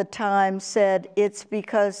comedian at the time said, it's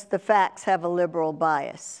because the facts have a liberal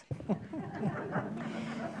bias.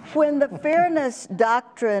 When the fairness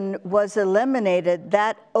doctrine was eliminated,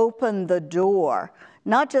 that opened the door,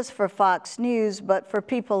 not just for Fox News, but for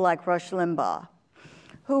people like Rush Limbaugh,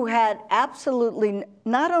 who had absolutely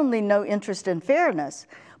not only no interest in fairness,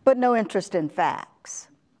 but no interest in facts.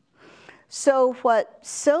 So what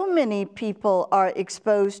so many people are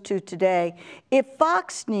exposed to today, if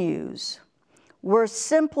Fox News were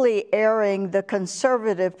simply airing the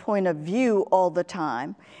conservative point of view all the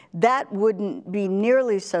time, that wouldn't be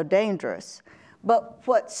nearly so dangerous. But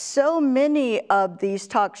what so many of these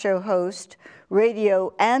talk show hosts,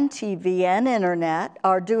 radio and TV and internet,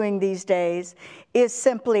 are doing these days is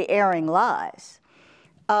simply airing lies,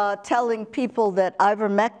 telling people that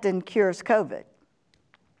ivermectin cures COVID,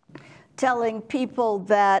 telling people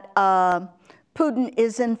that Putin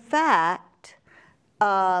is in fact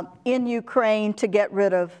in Ukraine to get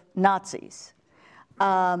rid of Nazis.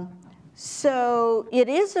 So it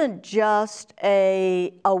isn't just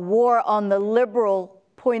a war on the liberal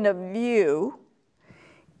point of view,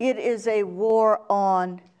 it is a war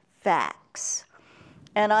on facts.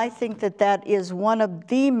 And I think that that is one of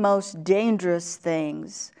the most dangerous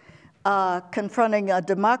things confronting a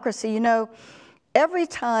democracy. You know, every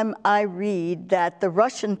time I read that the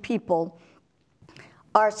Russian people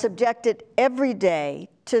are subjected every day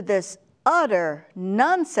to this utter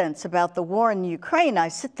nonsense about the war in Ukraine, I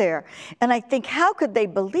sit there and I think, how could they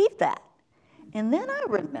believe that? And then I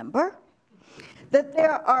remember that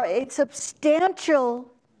there are a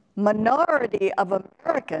substantial minority of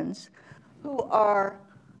Americans who are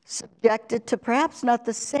subjected to perhaps not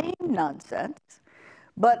the same nonsense,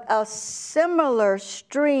 but a similar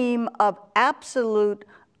stream of absolute,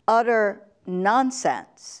 utter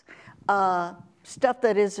nonsense, stuff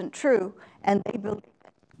that isn't true, and they believe it.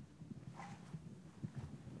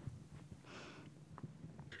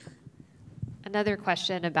 Another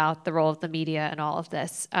question about the role of the media in all of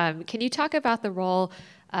this. Can you talk about the role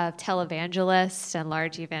of televangelists and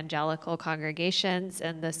large evangelical congregations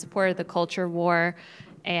and the support of the culture war,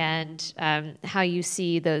 and how you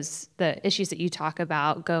see the issues that you talk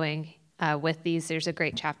about going with these? There's a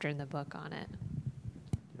great chapter in the book on it.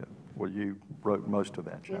 Yeah. Well, you wrote most of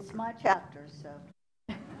that chapter. It's my chapter, so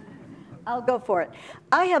I'll go for it.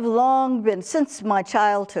 I have long been, since my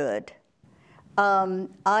childhood,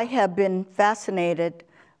 I have been fascinated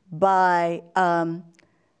by the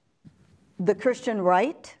Christian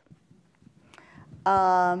right.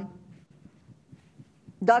 Dr.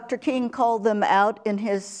 King called them out in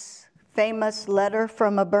his famous letter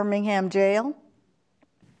from a Birmingham jail.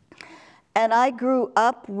 And I grew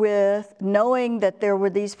up with knowing that there were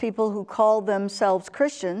these people who called themselves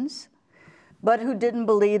Christians, but who didn't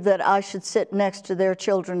believe that I should sit next to their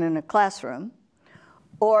children in a classroom,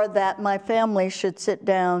 or that my family should sit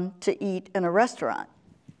down to eat in a restaurant.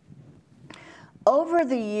 Over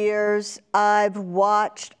the years, I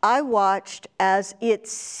watched as it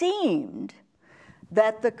seemed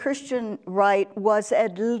that the Christian right was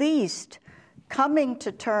at least coming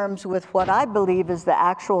to terms with what I believe is the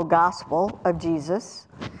actual gospel of Jesus,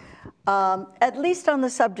 at least on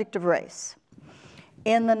the subject of race.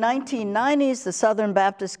 In the 1990s, the Southern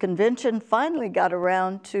Baptist Convention finally got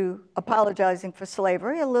around to apologizing for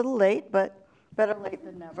slavery, a little late, but better late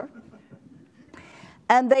than never.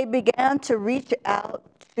 And they began to reach out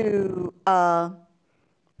to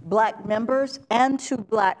black members and to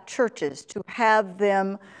black churches to have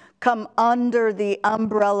them come under the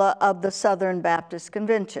umbrella of the Southern Baptist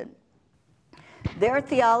Convention. Their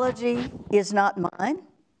theology is not mine,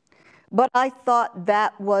 but I thought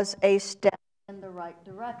that was a step in the right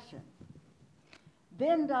direction.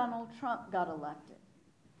 Then Donald Trump got elected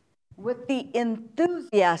with the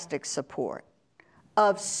enthusiastic support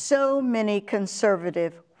of so many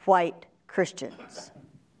conservative white Christians.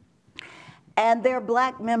 And their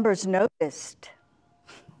black members noticed.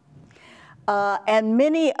 And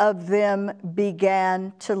many of them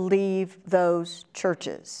began to leave those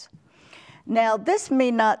churches. Now, this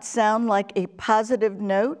may not sound like a positive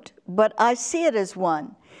note, but I see it as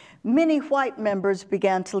one. Many white members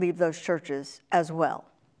began to leave those churches as well.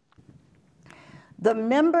 The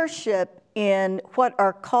membership in what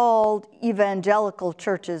are called evangelical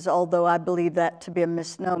churches, although I believe that to be a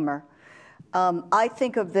misnomer, I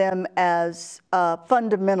think of them as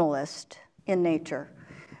fundamentalist in nature.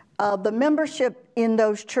 The membership in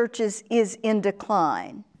those churches is in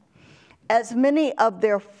decline, as many of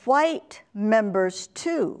their white members,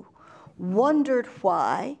 too, wondered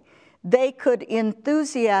why they could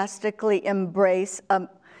enthusiastically embrace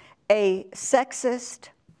a sexist,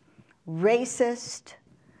 racist,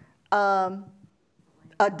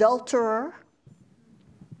 adulterer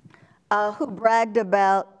who bragged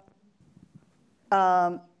about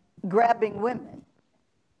grabbing women.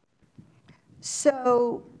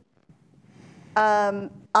 So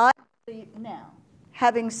I believe now,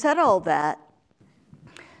 having said all that,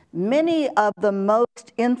 many of the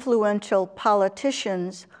most influential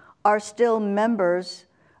politicians are still members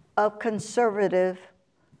of conservative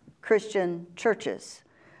Christian churches.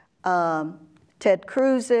 Ted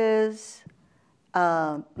Cruz's,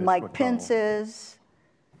 Mike Pence's,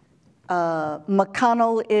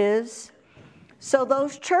 McConnell is. So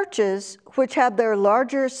those churches, which have their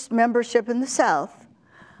largest membership in the South,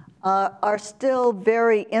 are still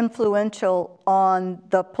very influential on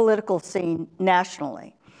the political scene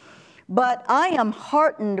nationally. But I am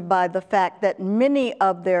heartened by the fact that many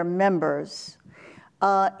of their members,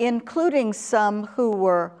 including some who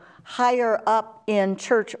were higher up in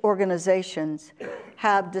church organizations,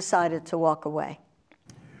 have decided to walk away.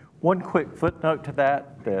 One quick footnote to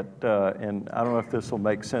that, and I don't know if this will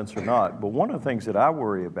make sense or not, but one of the things that I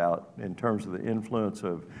worry about in terms of the influence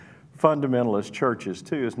of fundamentalist churches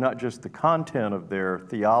too is not just the content of their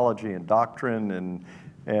theology and doctrine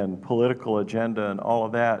and political agenda and all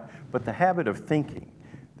of that, but the habit of thinking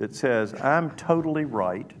that says, I'm totally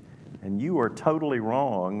right and you are totally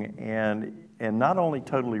wrong, and not only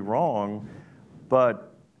totally wrong,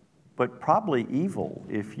 but probably evil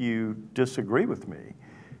if you disagree with me.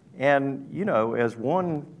 And, you know, as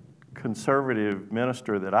one conservative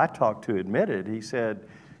minister that I talked to admitted, he said,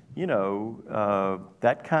 you know,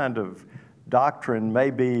 that kind of doctrine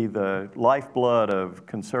may be the lifeblood of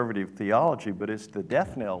conservative theology, but it's the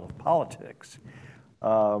death knell of politics.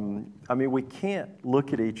 I mean, we can't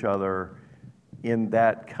look at each other in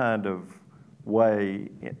that kind of way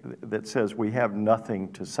that says we have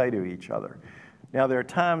nothing to say to each other. Now, there are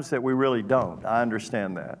times that we really don't. I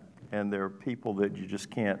understand that. And there are people that you just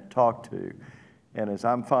can't talk to. And as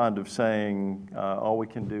I'm fond of saying, all we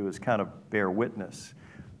can do is kind of bear witness.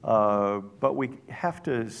 But we have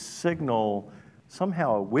to signal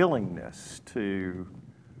somehow a willingness to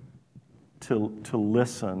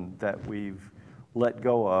listen that we've let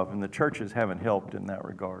go of, and the churches haven't helped in that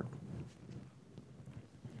regard.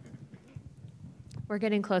 We're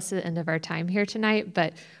getting close to the end of our time here tonight,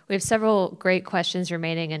 but we have several great questions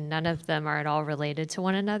remaining, and none of them are at all related to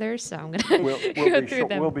one another, so I'm going to go through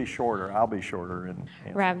them. We'll be shorter. I'll be shorter.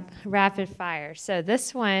 Rapid fire. So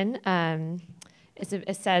this one,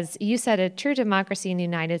 it says, you said a true democracy in the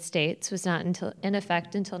United States was not in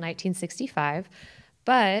effect until 1965,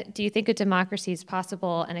 but do you think a democracy is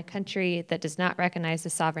possible in a country that does not recognize the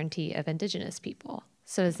sovereignty of indigenous people?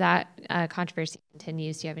 So as that controversy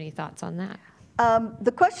continues, do you have any thoughts on that?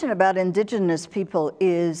 The question about indigenous people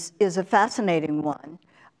is a fascinating one.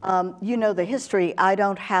 You know the history. I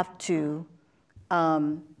don't have to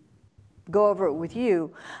go over it with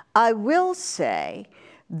you. I will say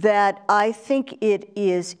that I think it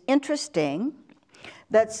is interesting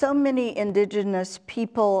that so many indigenous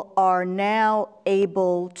people are now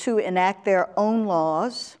able to enact their own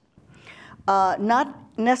laws, not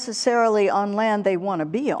necessarily on land they want to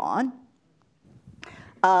be on,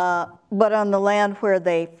 but on the land where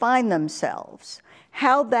they find themselves.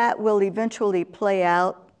 How that will eventually play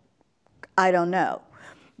out, I don't know.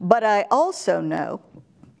 But I also know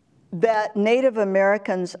that Native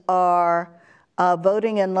Americans are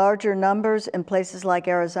voting in larger numbers in places like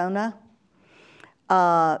Arizona,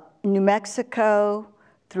 New Mexico,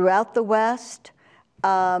 throughout the West,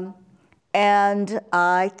 and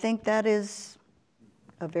I think that is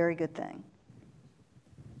a very good thing.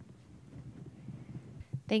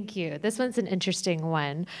 Thank you. This one's an interesting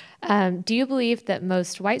one. Do you believe that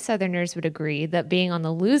most white Southerners would agree that being on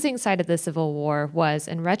the losing side of the Civil War was,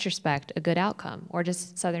 in retrospect, a good outcome, or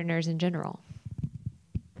just Southerners in general?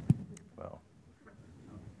 Well,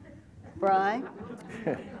 Frye?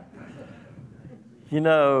 You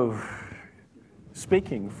know,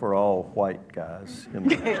 speaking for all white guys in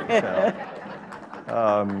the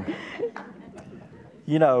South,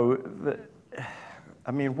 you know,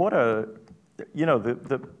 I mean, what a, you know,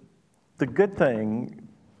 the good thing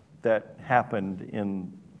that happened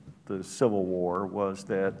in the Civil War was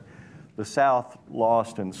that the South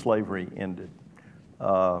lost and slavery ended.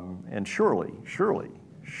 And surely,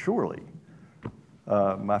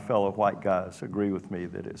 my fellow white guys agree with me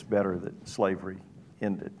that it's better that slavery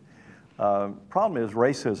ended. Problem is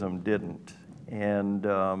racism didn't. And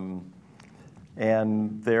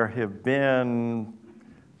there have been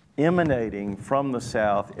emanating from the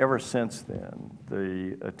South ever since then,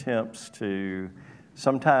 the attempts to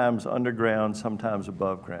sometimes underground, sometimes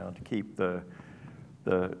above ground, to keep the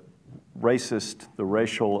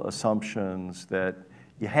racial assumptions that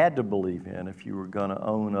you had to believe in if you were going to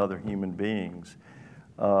own other human beings,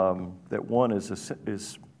 that one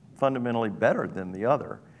is fundamentally better than the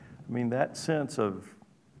other. I mean, that sense of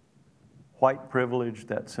white privilege,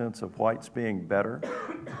 that sense of whites being better,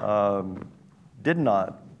 did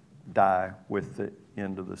not die with the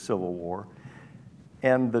end of the Civil War.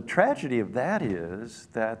 And the tragedy of that is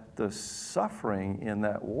that the suffering in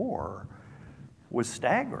that war was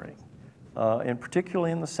staggering, and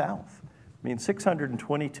particularly in the South. I mean,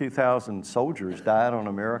 622,000 soldiers died on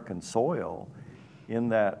American soil in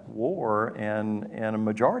that war, and a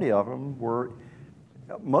majority of them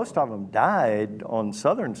most of them died on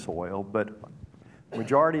Southern soil, but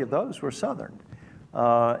majority of those were Southern.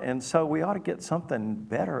 And so we ought to get something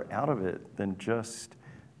better out of it than just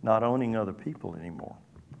not owning other people anymore.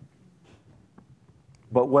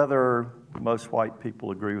 But whether most white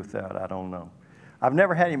people agree with that, I don't know. I've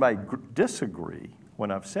never had anybody disagree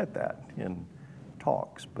when I've said that in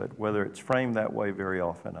talks, but whether it's framed that way very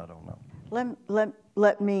often, I don't know.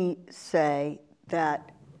 Let me say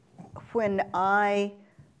that what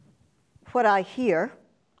I hear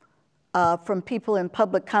from people in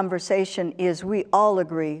public conversation is we all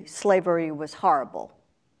agree slavery was horrible.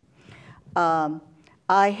 The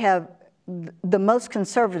most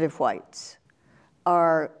conservative whites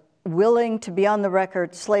are willing to be on the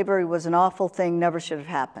record, slavery was an awful thing, never should have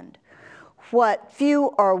happened. What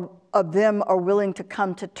few of them are willing to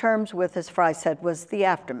come to terms with, as Frye said, was the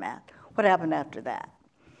aftermath. What happened after that?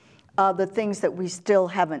 The things that we still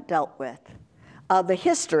haven't dealt with. The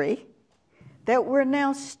history that we're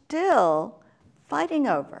now still fighting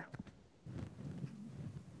over.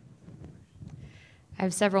 I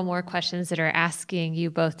have several more questions that are asking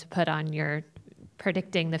you both to put on your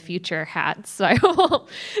predicting the future hats, so I won't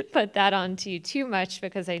put that on to you too much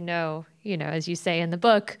because I know, as you say in the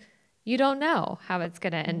book, you don't know how it's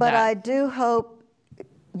going to end up. But I do hope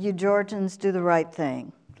you Georgians do the right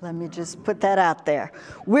thing. Let me just put that out there.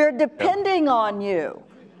 We're depending on you.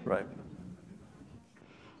 Right.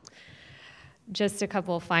 Just a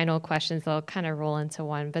couple of final questions. They'll kind of roll into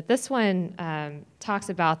one. But this one talks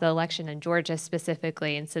about the election in Georgia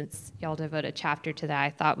specifically. And since y'all devote a chapter to that, I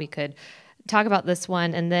thought we could talk about this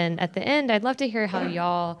one. And then at the end, I'd love to hear how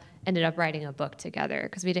y'all ended up writing a book together,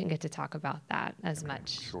 because we didn't get to talk about that as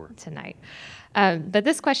much tonight. But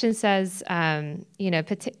this question says, down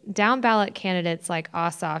ballot candidates like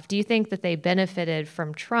Ossoff, do you think that they benefited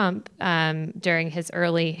from Trump due to his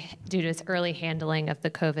early handling of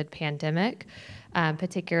the COVID pandemic,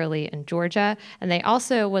 particularly in Georgia? And they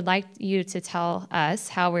also would like you to tell us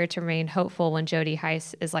how we're to remain hopeful when Jody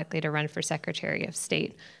Hice is likely to run for Secretary of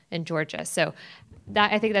State in Georgia. So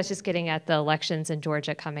I think that's just getting at the elections in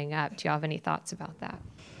Georgia coming up. Do you have any thoughts about that?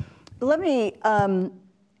 Let me,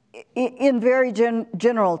 in very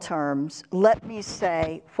general terms, let me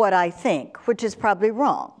say what I think, which is probably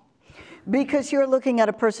wrong, because you're looking at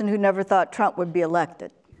a person who never thought Trump would be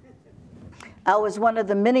elected. I was one of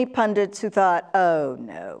the many pundits who thought, oh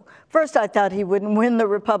no. First I thought he wouldn't win the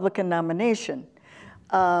Republican nomination.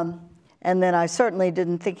 And then I certainly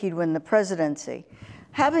didn't think he'd win the presidency.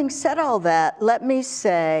 Having said all that, let me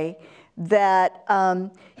say that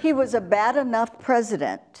he was a bad enough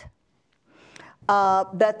president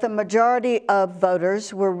that the majority of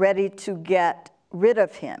voters were ready to get rid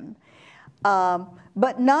of him.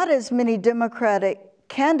 But not as many Democratic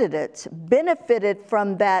candidates benefited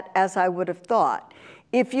from that as I would have thought.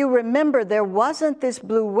 If you remember, there wasn't this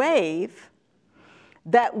blue wave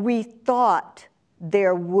that we thought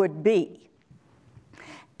there would be.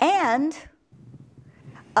 And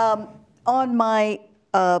on my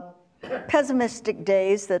pessimistic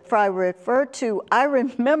days that Frye referred to, I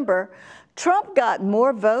remember Trump got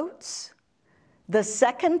more votes the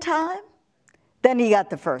second time than he got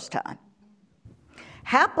the first time.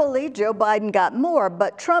 Happily, Joe Biden got more,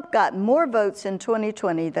 but Trump got more votes in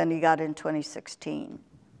 2020 than he got in 2016.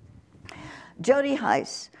 Jody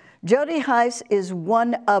Hice. Jody Hice is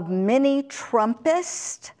one of many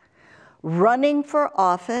Trumpists running for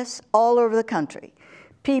office all over the country.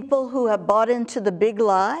 People who have bought into the big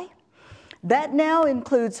lie. That now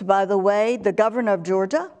includes, by the way, the governor of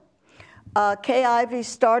Georgia. Kay Ivey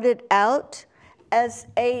started out as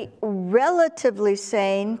a relatively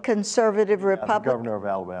sane conservative Republican. The governor of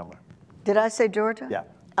Alabama. Did I say Georgia? Yeah.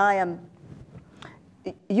 I am.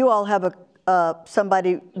 You all have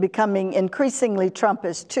somebody becoming increasingly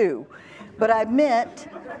Trumpist too, but I meant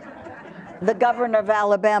the governor of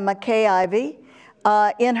Alabama, Kay Ivey,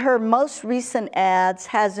 in her most recent ads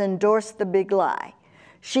has endorsed the big lie.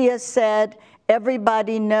 She has said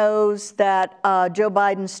everybody knows that Joe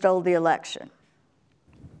Biden stole the election.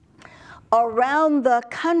 Around the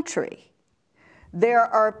country, there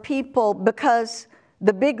are people, because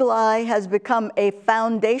the big lie has become a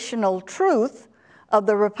foundational truth of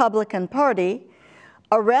the Republican Party,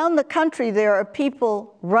 around the country there are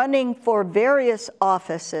people running for various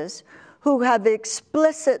offices who have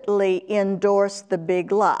explicitly endorsed the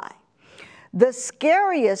big lie. The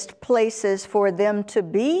scariest places for them to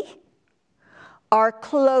be are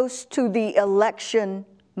close to the election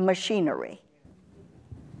machinery.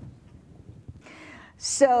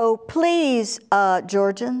 So please,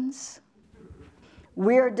 Georgians,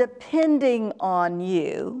 we're depending on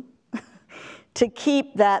you to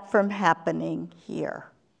keep that from happening here.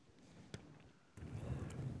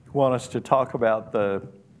 You want us to talk about the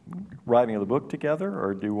writing of the book together,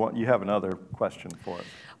 or do you have another question for us?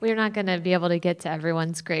 We're not going to be able to get to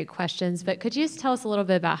everyone's great questions, but could you just tell us a little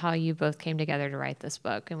bit about how you both came together to write this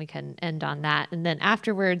book, and we can end on that. And then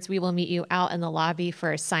afterwards, we will meet you out in the lobby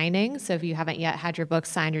for a signing. So if you haven't yet had your book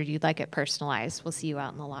signed or you'd like it personalized, we'll see you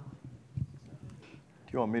out in the lobby.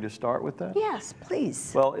 Do you want me to start with that? Yes,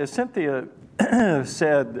 please. Well, as Cynthia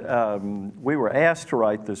said, we were asked to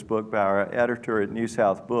write this book by our editor at New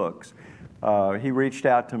South Books. He reached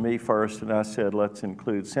out to me first, and I said, let's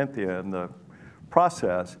include Cynthia in the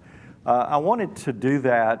process. I wanted to do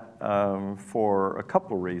that for a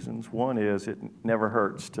couple of reasons. One is it never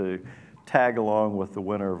hurts to tag along with the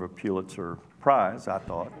winner of a Pulitzer Prize, I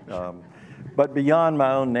thought. But beyond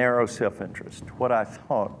my own narrow self-interest, what I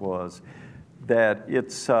thought was that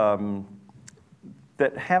it's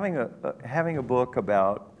that having a book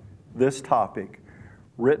about this topic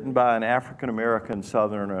written by an African-American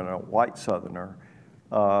Southerner and a white Southerner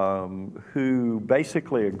who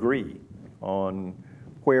basically agree on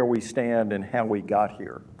where we stand and how we got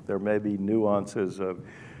here. There may be nuances of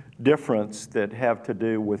difference that have to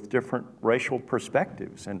do with different racial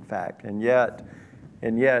perspectives, in fact, and yet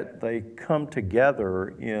they come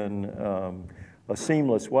together in a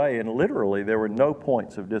seamless way, and literally there were no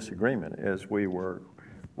points of disagreement as we were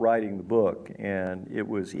writing the book, and it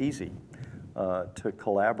was easy to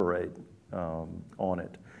collaborate on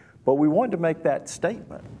it. But we wanted to make that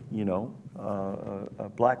statement, you know, a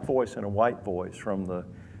black voice and a white voice from the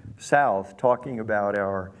South talking about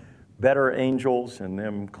our better angels and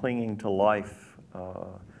them clinging to life,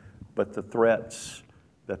 but the threats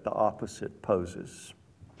that the opposite poses.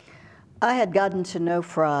 I had gotten to know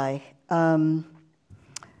Frye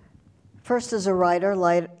first as a writer,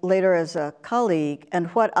 later as a colleague, and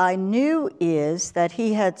what I knew is that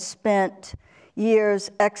he had spent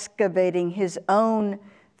years excavating his own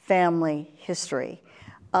family history.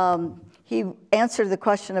 He answered the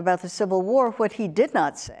question about the Civil War. What he did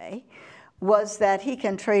not say was that he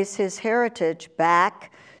can trace his heritage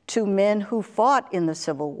back to men who fought in the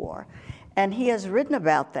Civil War. And he has written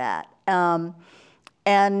about that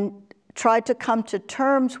and tried to come to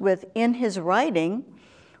terms with, in his writing,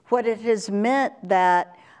 what it has meant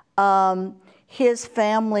that his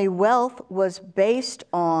family wealth was based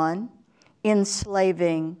on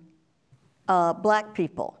enslaving black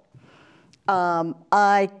people.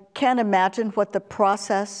 I can't imagine what the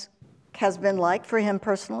process has been like for him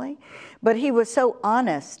personally, but he was so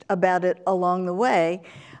honest about it along the way.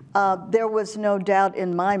 There was no doubt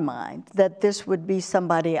in my mind that this would be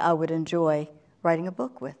somebody I would enjoy writing a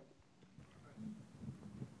book with.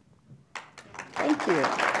 Thank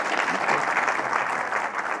you.